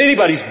contained in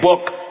anybody's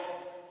book.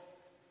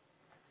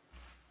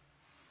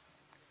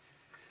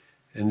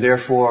 And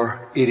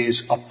therefore, it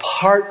is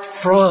apart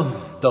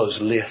from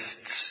those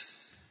lists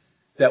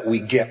that we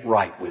get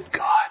right with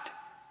God.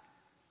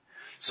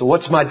 So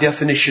what's my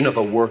definition of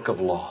a work of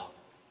law?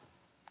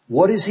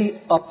 What is He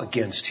up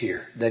against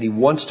here that He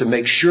wants to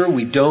make sure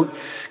we don't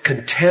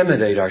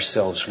contaminate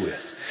ourselves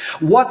with?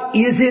 What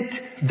is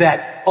it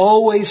that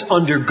always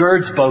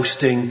undergirds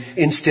boasting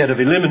instead of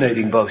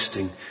eliminating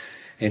boasting?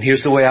 And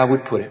here's the way I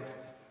would put it.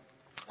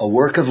 A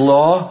work of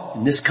law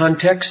in this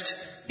context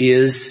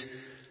is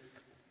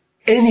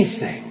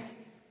anything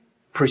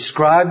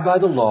prescribed by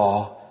the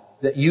law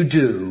that you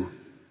do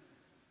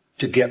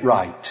to get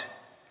right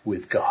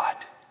with God.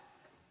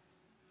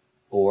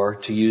 Or,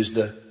 to use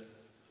the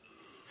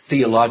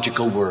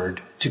theological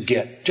word, to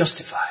get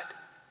justified.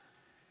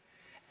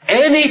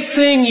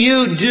 Anything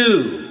you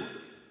do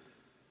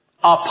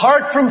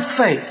apart from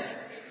faith,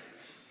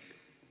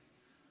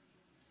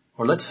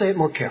 or let's say it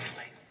more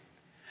carefully,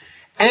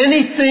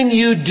 anything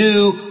you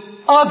do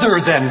other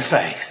than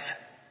faith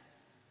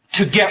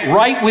to get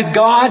right with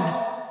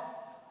God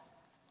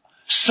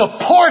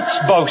supports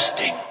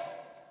boasting.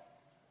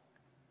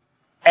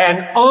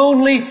 And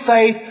only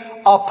faith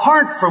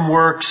apart from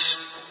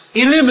works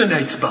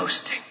eliminates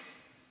boasting.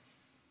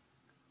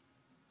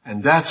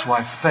 And that's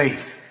why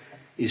faith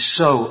is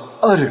so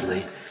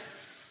utterly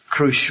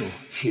crucial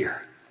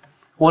here.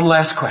 One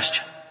last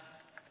question.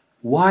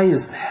 Why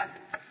is that?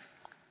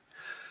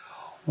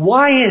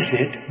 Why is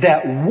it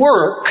that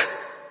work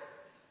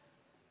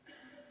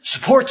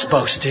supports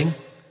boasting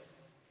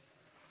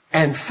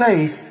and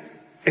faith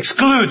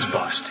excludes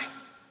boasting?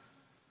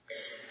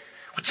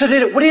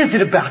 What is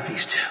it about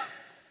these two?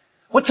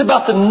 What's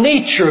about the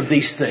nature of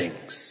these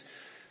things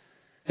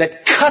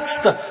that cuts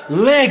the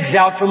legs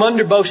out from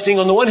under boasting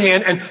on the one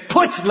hand and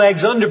puts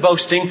legs under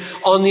boasting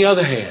on the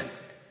other hand?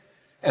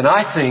 And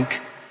I think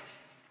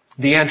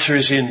the answer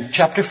is in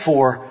chapter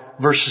 4,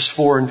 verses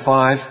 4 and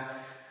 5,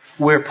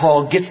 where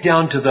Paul gets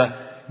down to the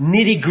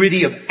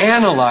nitty-gritty of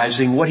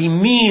analyzing what he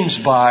means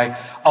by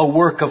a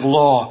work of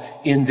law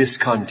in this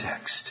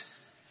context.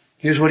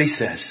 Here's what he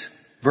says.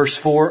 Verse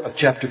 4 of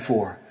chapter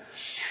 4.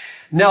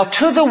 Now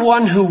to the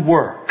one who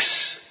works.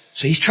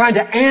 So he's trying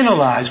to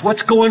analyze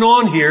what's going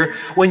on here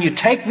when you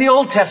take the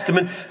Old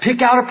Testament,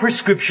 pick out a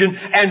prescription,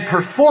 and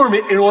perform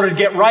it in order to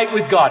get right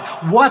with God.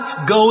 What's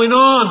going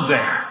on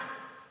there?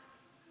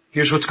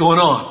 Here's what's going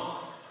on.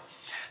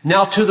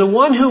 Now to the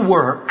one who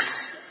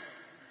works,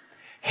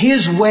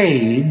 his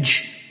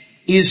wage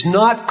is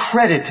not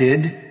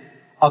credited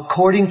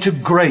according to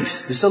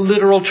grace. This is a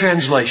literal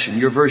translation.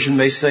 Your version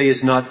may say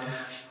is not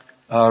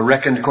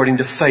reckoned according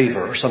to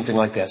favor or something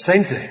like that.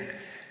 Same thing.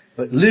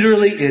 But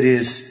literally it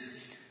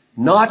is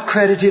not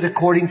credited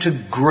according to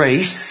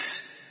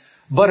grace,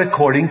 but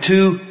according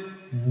to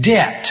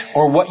debt,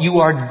 or what you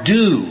are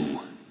due.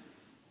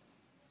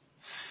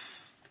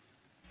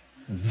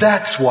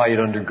 That's why it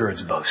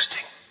undergirds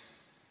boasting.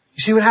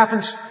 You see what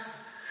happens?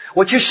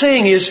 What you're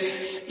saying is,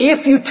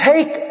 if you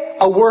take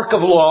a work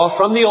of law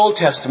from the Old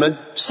Testament,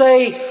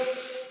 say,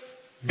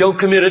 don't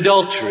commit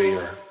adultery,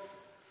 or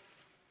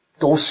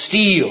don't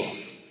steal,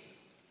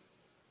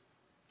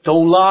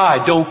 don't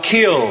lie, don't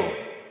kill,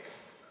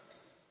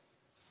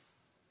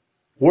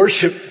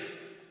 worship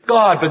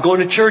God by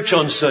going to church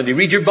on Sunday,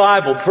 read your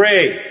Bible,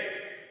 pray.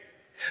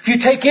 If you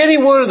take any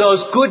one of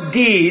those good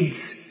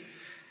deeds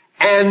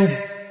and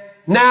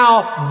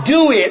now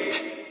do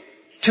it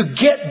to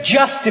get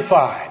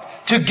justified,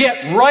 to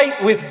get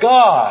right with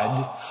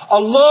God,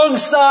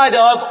 alongside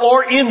of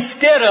or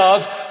instead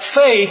of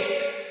faith,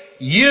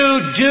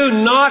 you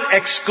do not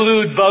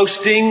exclude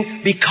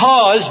boasting,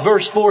 because,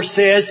 verse 4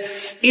 says,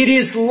 it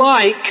is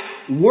like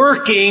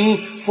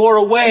working for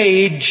a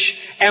wage.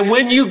 And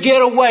when you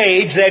get a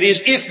wage, that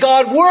is, if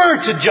God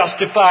were to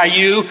justify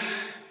you,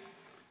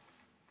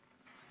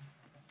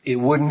 it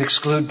wouldn't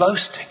exclude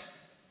boasting.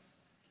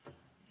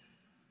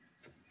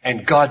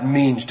 And God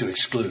means to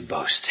exclude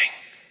boasting.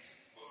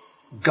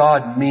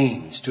 God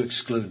means to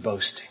exclude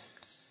boasting.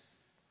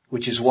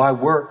 Which is why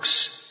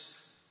works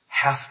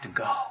have to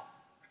go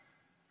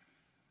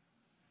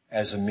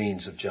as a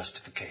means of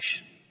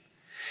justification.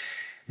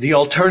 The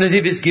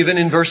alternative is given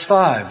in verse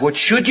 5. What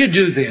should you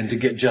do then to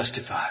get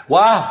justified?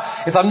 Wow,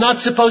 if I'm not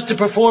supposed to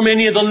perform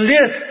any of the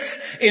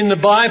lists in the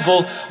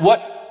Bible,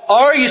 what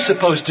are you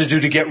supposed to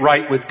do to get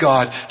right with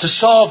God? To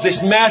solve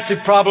this massive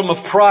problem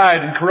of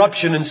pride and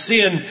corruption and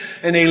sin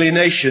and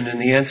alienation?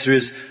 And the answer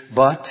is,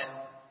 but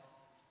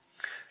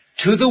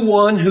to the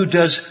one who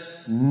does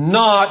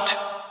not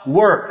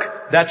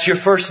work. That's your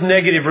first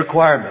negative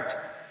requirement.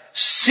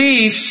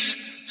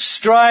 Cease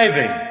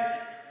striving.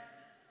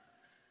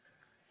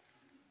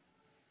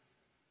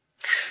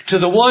 To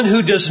the one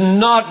who does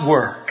not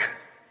work,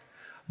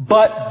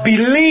 but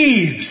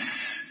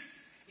believes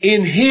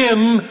in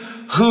Him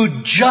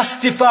who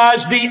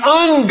justifies the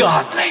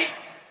ungodly.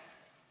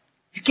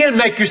 You can't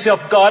make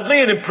yourself godly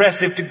and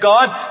impressive to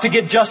God to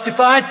get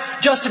justified.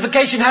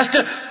 Justification has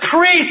to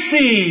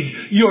precede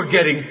your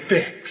getting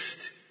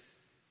fixed.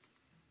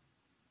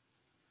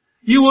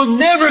 You will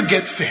never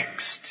get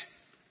fixed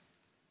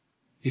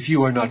if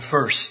you are not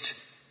first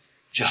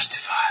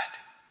justified.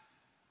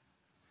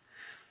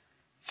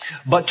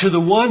 But to the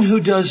one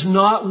who does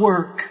not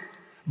work,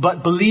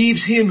 but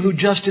believes Him who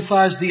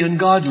justifies the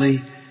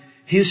ungodly,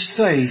 his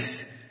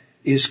faith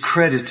is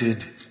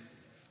credited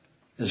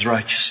as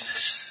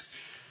righteousness.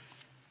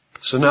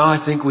 So now I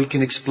think we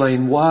can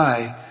explain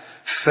why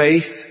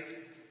faith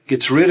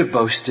gets rid of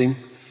boasting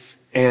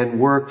and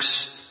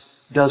works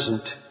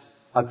doesn't.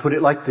 I put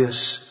it like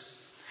this.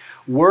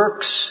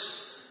 Works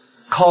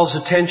calls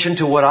attention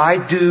to what I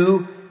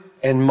do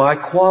and my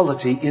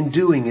quality in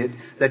doing it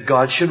that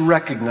God should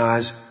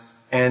recognize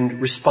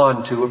and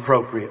respond to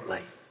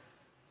appropriately.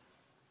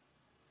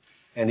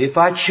 And if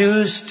I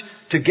choose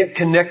to get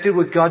connected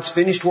with God's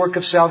finished work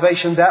of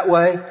salvation that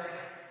way,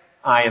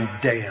 I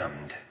am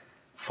damned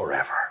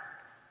forever.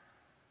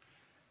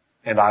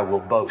 And I will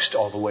boast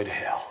all the way to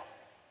hell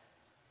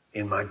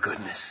in my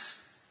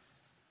goodness.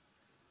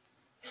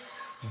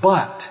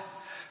 But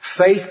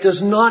faith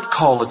does not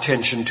call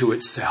attention to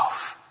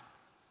itself.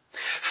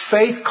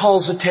 Faith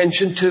calls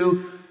attention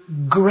to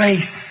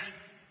grace.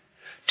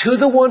 To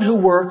the one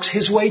who works,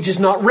 his wage is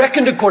not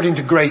reckoned according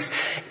to grace.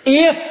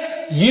 If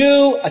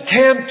you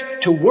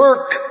attempt to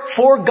work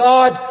for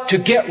God, to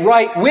get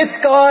right with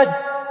God,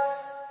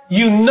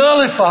 you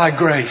nullify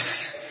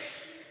grace.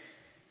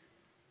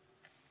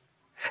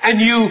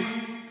 And you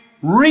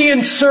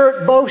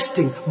reinsert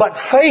boasting. But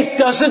faith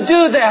doesn't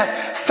do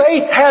that.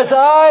 Faith has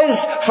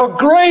eyes for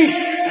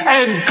grace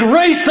and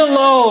grace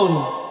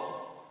alone.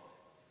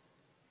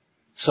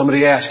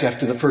 Somebody asked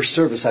after the first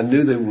service, I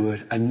knew they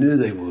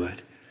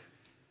would.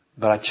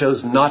 But I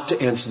chose not to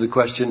answer the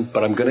question,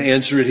 but I'm going to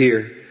answer it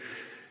here.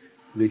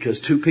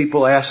 Because 2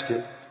 people asked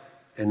it,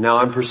 and now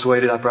I'm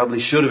persuaded I probably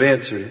should have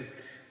answered it.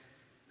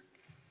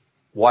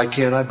 Why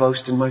can't I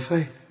boast in my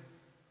faith?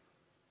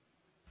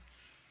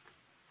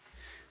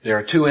 There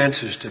are 2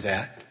 answers to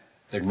that.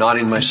 They're not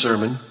in my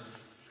sermon.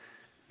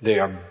 They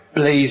are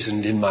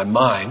blazoned in my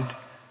mind.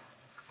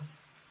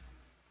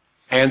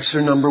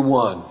 Answer number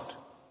 1.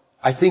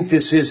 I think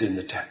this is in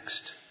the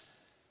text.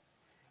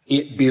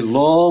 It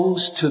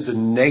belongs to the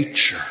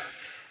nature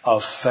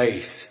of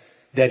faith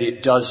that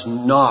it does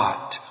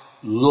not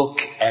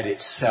look at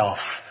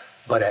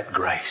itself, but at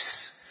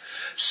grace.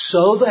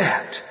 So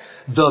that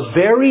the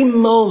very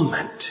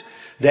moment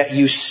that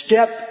you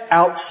step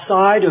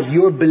outside of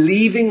your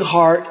believing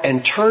heart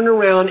and turn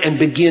around and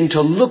begin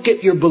to look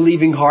at your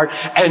believing heart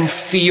and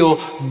feel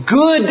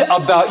good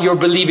about your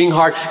believing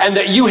heart and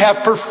that you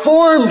have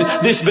performed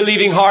this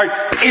believing heart,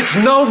 it's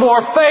no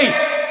more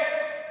faith.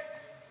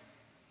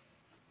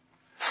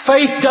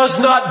 Faith does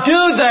not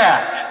do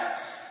that.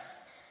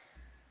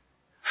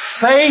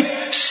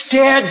 Faith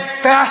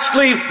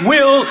steadfastly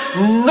will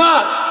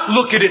not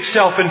look at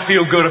itself and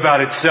feel good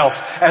about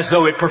itself as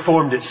though it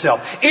performed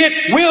itself.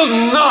 It will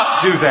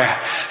not do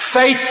that.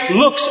 Faith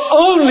looks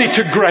only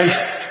to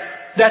grace.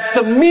 That's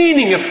the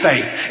meaning of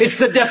faith. It's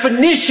the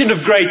definition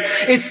of grace.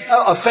 It's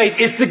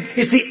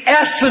the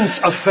essence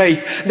of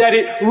faith, that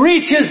it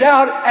reaches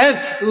out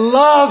and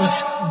loves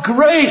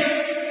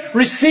grace,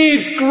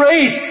 receives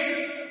grace.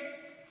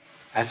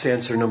 That's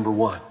answer number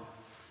one.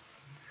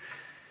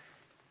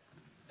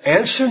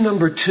 Answer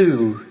number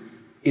two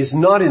is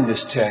not in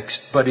this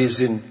text, but is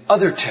in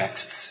other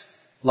texts,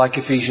 like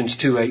Ephesians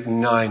 2, 8,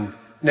 and 9.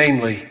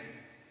 Namely,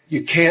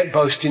 you can't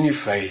boast in your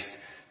faith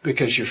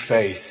because your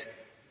faith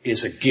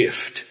is a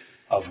gift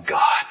of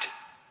God.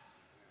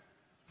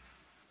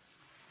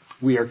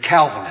 We are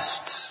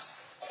Calvinists.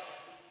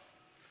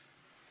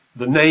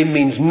 The name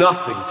means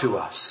nothing to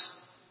us.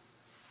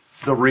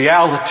 The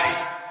reality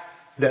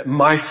that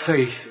my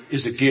faith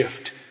is a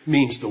gift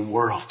means the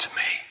world to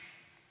me.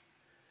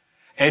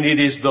 And it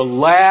is the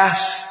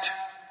last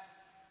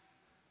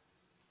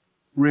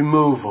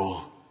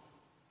removal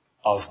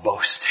of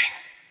boasting.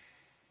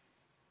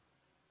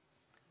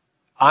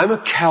 I'm a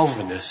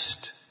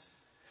Calvinist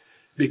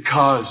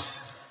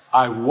because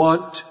I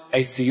want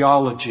a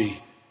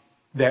theology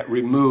that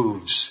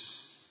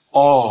removes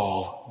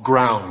all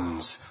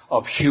grounds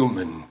of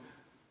human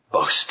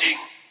boasting.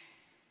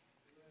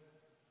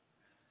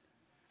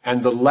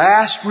 And the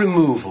last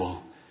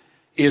removal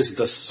is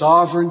the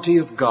sovereignty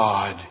of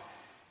God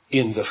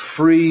in the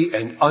free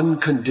and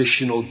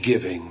unconditional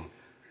giving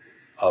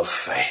of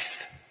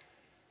faith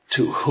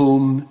to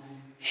whom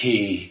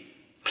He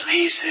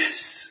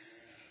pleases.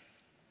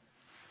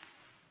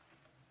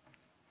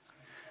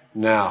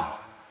 Now,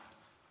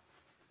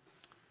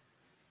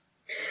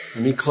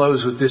 let me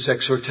close with this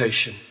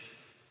exhortation.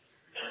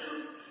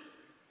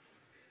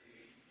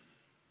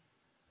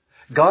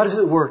 God is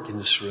at work in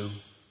this room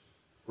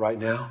right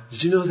now.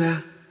 Did you know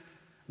that?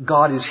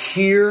 God is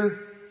here,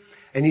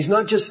 and He's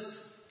not just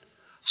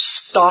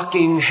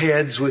stocking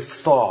heads with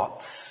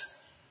thoughts.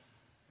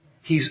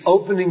 He's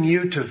opening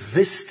you to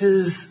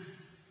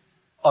vistas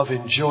of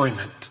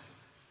enjoyment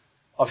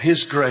of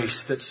His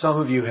grace that some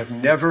of you have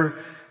never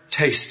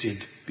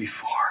tasted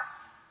before.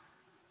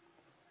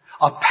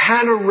 A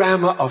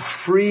panorama of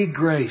free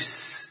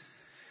grace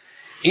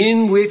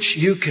in which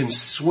you can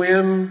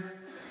swim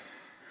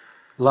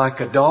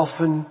like a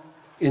dolphin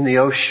in the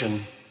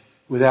ocean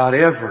without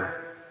ever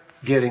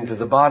getting to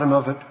the bottom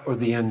of it or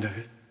the end of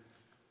it.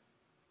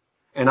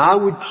 And I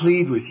would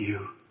plead with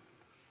you,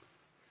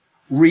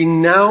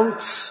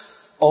 renounce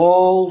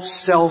all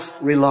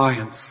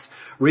self-reliance.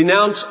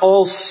 Renounce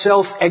all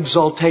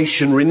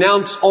self-exaltation.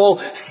 Renounce all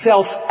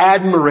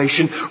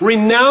self-admiration.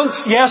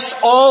 Renounce, yes,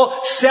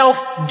 all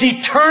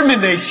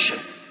self-determination.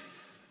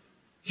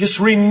 Just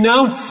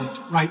renounce it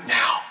right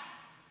now.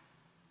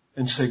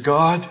 And say,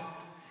 God,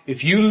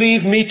 if you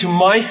leave me to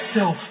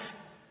myself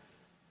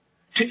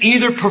to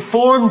either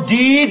perform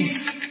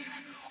deeds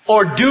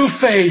or do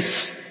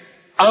faith,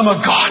 I'm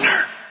a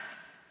goner.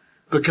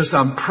 Because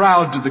I'm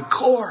proud to the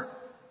core.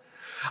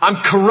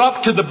 I'm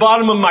corrupt to the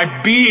bottom of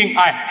my being.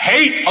 I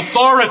hate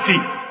authority.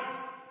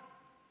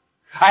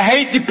 I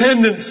hate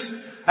dependence.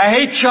 I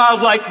hate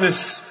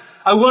childlikeness.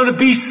 I want to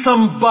be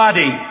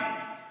somebody.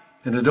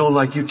 And I don't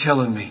like you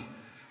telling me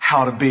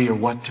how to be or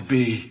what to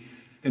be.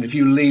 And if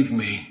you leave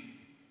me,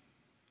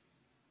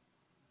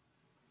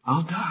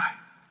 I'll die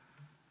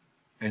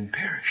and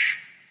perish.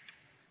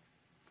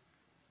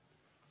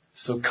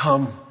 So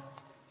come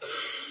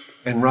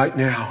and right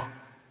now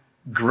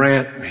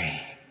grant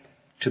me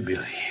to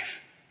believe.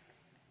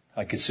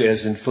 Like it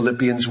says in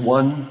Philippians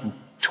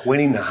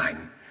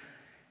 1:29,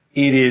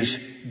 it is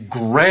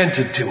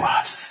granted to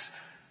us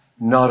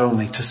not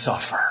only to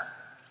suffer,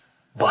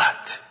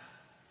 but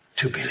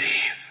to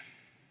believe.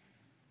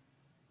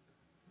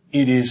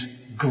 It is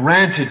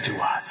granted to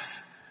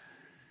us,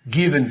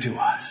 given to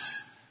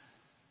us.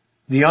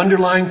 The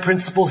underlying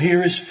principle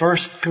here is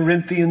 1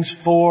 Corinthians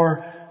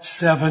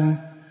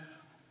 4:7.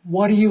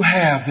 What do you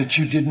have that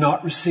you did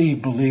not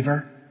receive,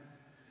 believer?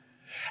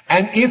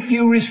 And if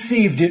you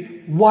received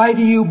it, why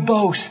do you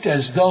boast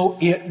as though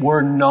it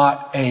were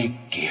not a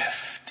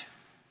gift?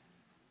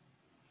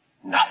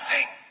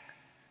 Nothing.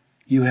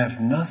 You have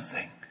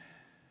nothing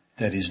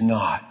that is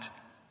not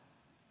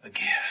a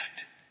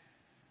gift.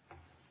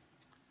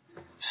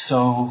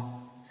 So,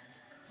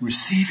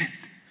 receive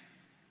it.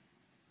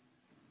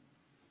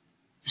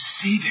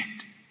 Receive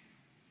it.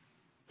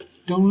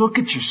 Don't look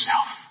at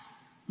yourself.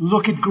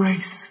 Look at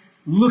grace.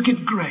 Look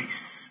at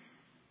grace.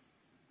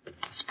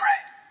 Let's pray.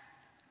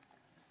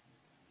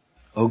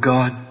 Oh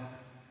God,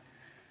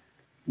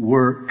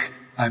 work,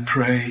 I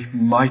pray,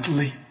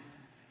 mightily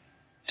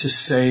to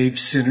save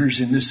sinners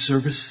in this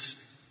service.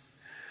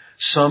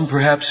 Some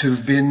perhaps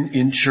who've been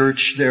in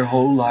church their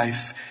whole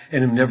life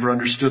and have never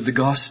understood the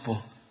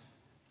gospel,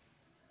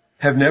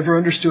 have never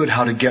understood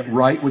how to get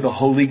right with a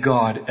holy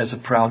God as a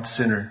proud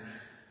sinner.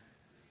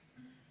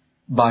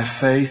 By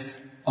faith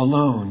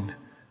alone,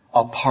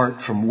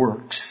 apart from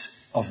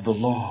works of the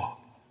law.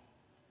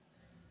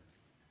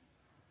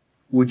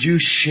 would you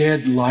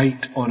shed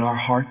light on our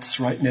hearts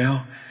right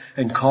now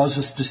and cause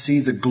us to see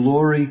the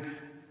glory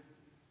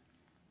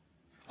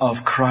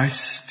of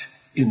Christ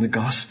in the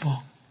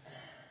gospel,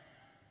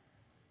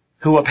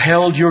 who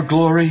upheld your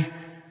glory,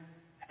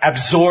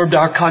 absorbed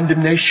our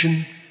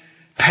condemnation,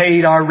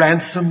 paid our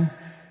ransom,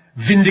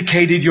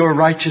 vindicated your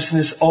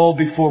righteousness all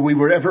before we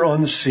were ever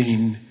on the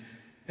scene.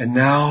 And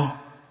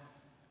now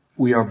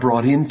we are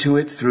brought into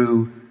it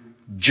through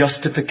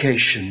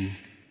justification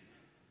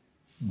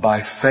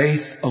by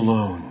faith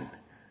alone,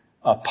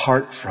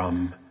 apart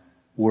from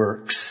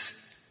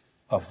works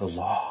of the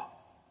law.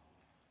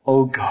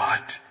 O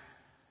God,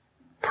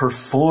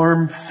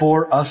 perform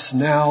for us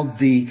now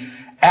the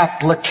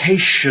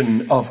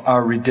application of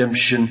our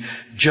redemption,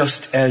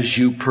 just as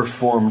you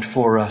performed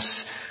for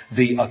us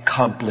the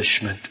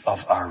accomplishment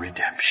of our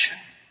redemption.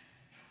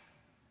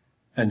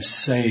 And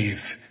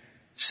save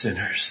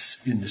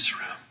sinners in this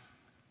room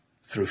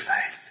through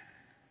faith.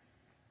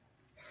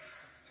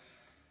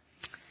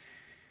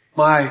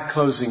 My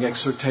closing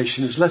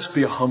exhortation is, let's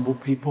be a humble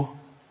people.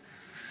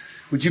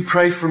 Would you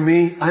pray for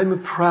me? I'm a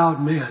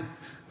proud man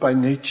by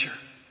nature.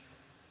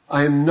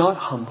 I am not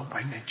humble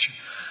by nature.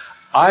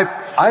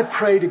 I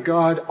pray to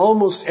God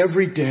almost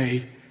every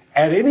day,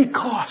 at any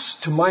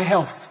cost to my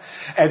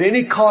health, at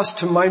any cost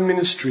to my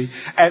ministry,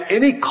 at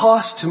any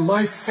cost to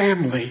my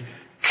family,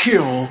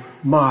 kill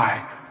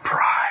my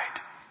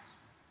pride.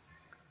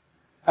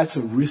 That's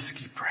a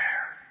risky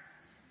prayer.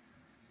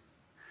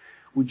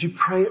 Would you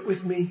pray it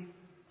with me?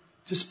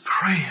 Just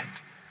pray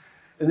it.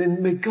 And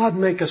then may God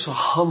make us a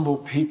humble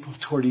people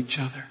toward each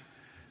other.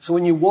 So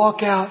when you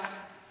walk out,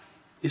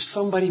 if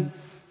somebody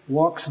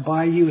walks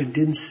by you and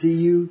didn't see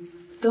you,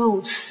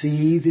 don't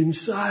seethe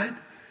inside.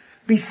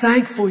 Be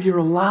thankful you're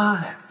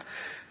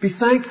alive. Be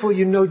thankful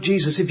you know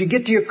Jesus. If you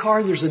get to your car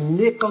and there's a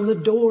nick on the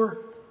door,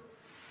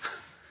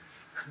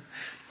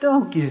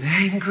 don't get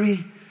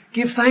angry.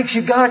 Give thanks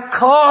you got a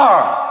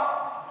car.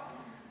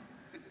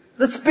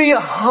 Let's be a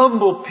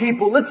humble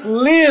people. Let's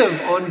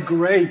live on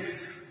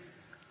grace.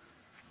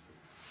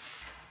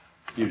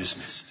 You're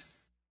dismissed.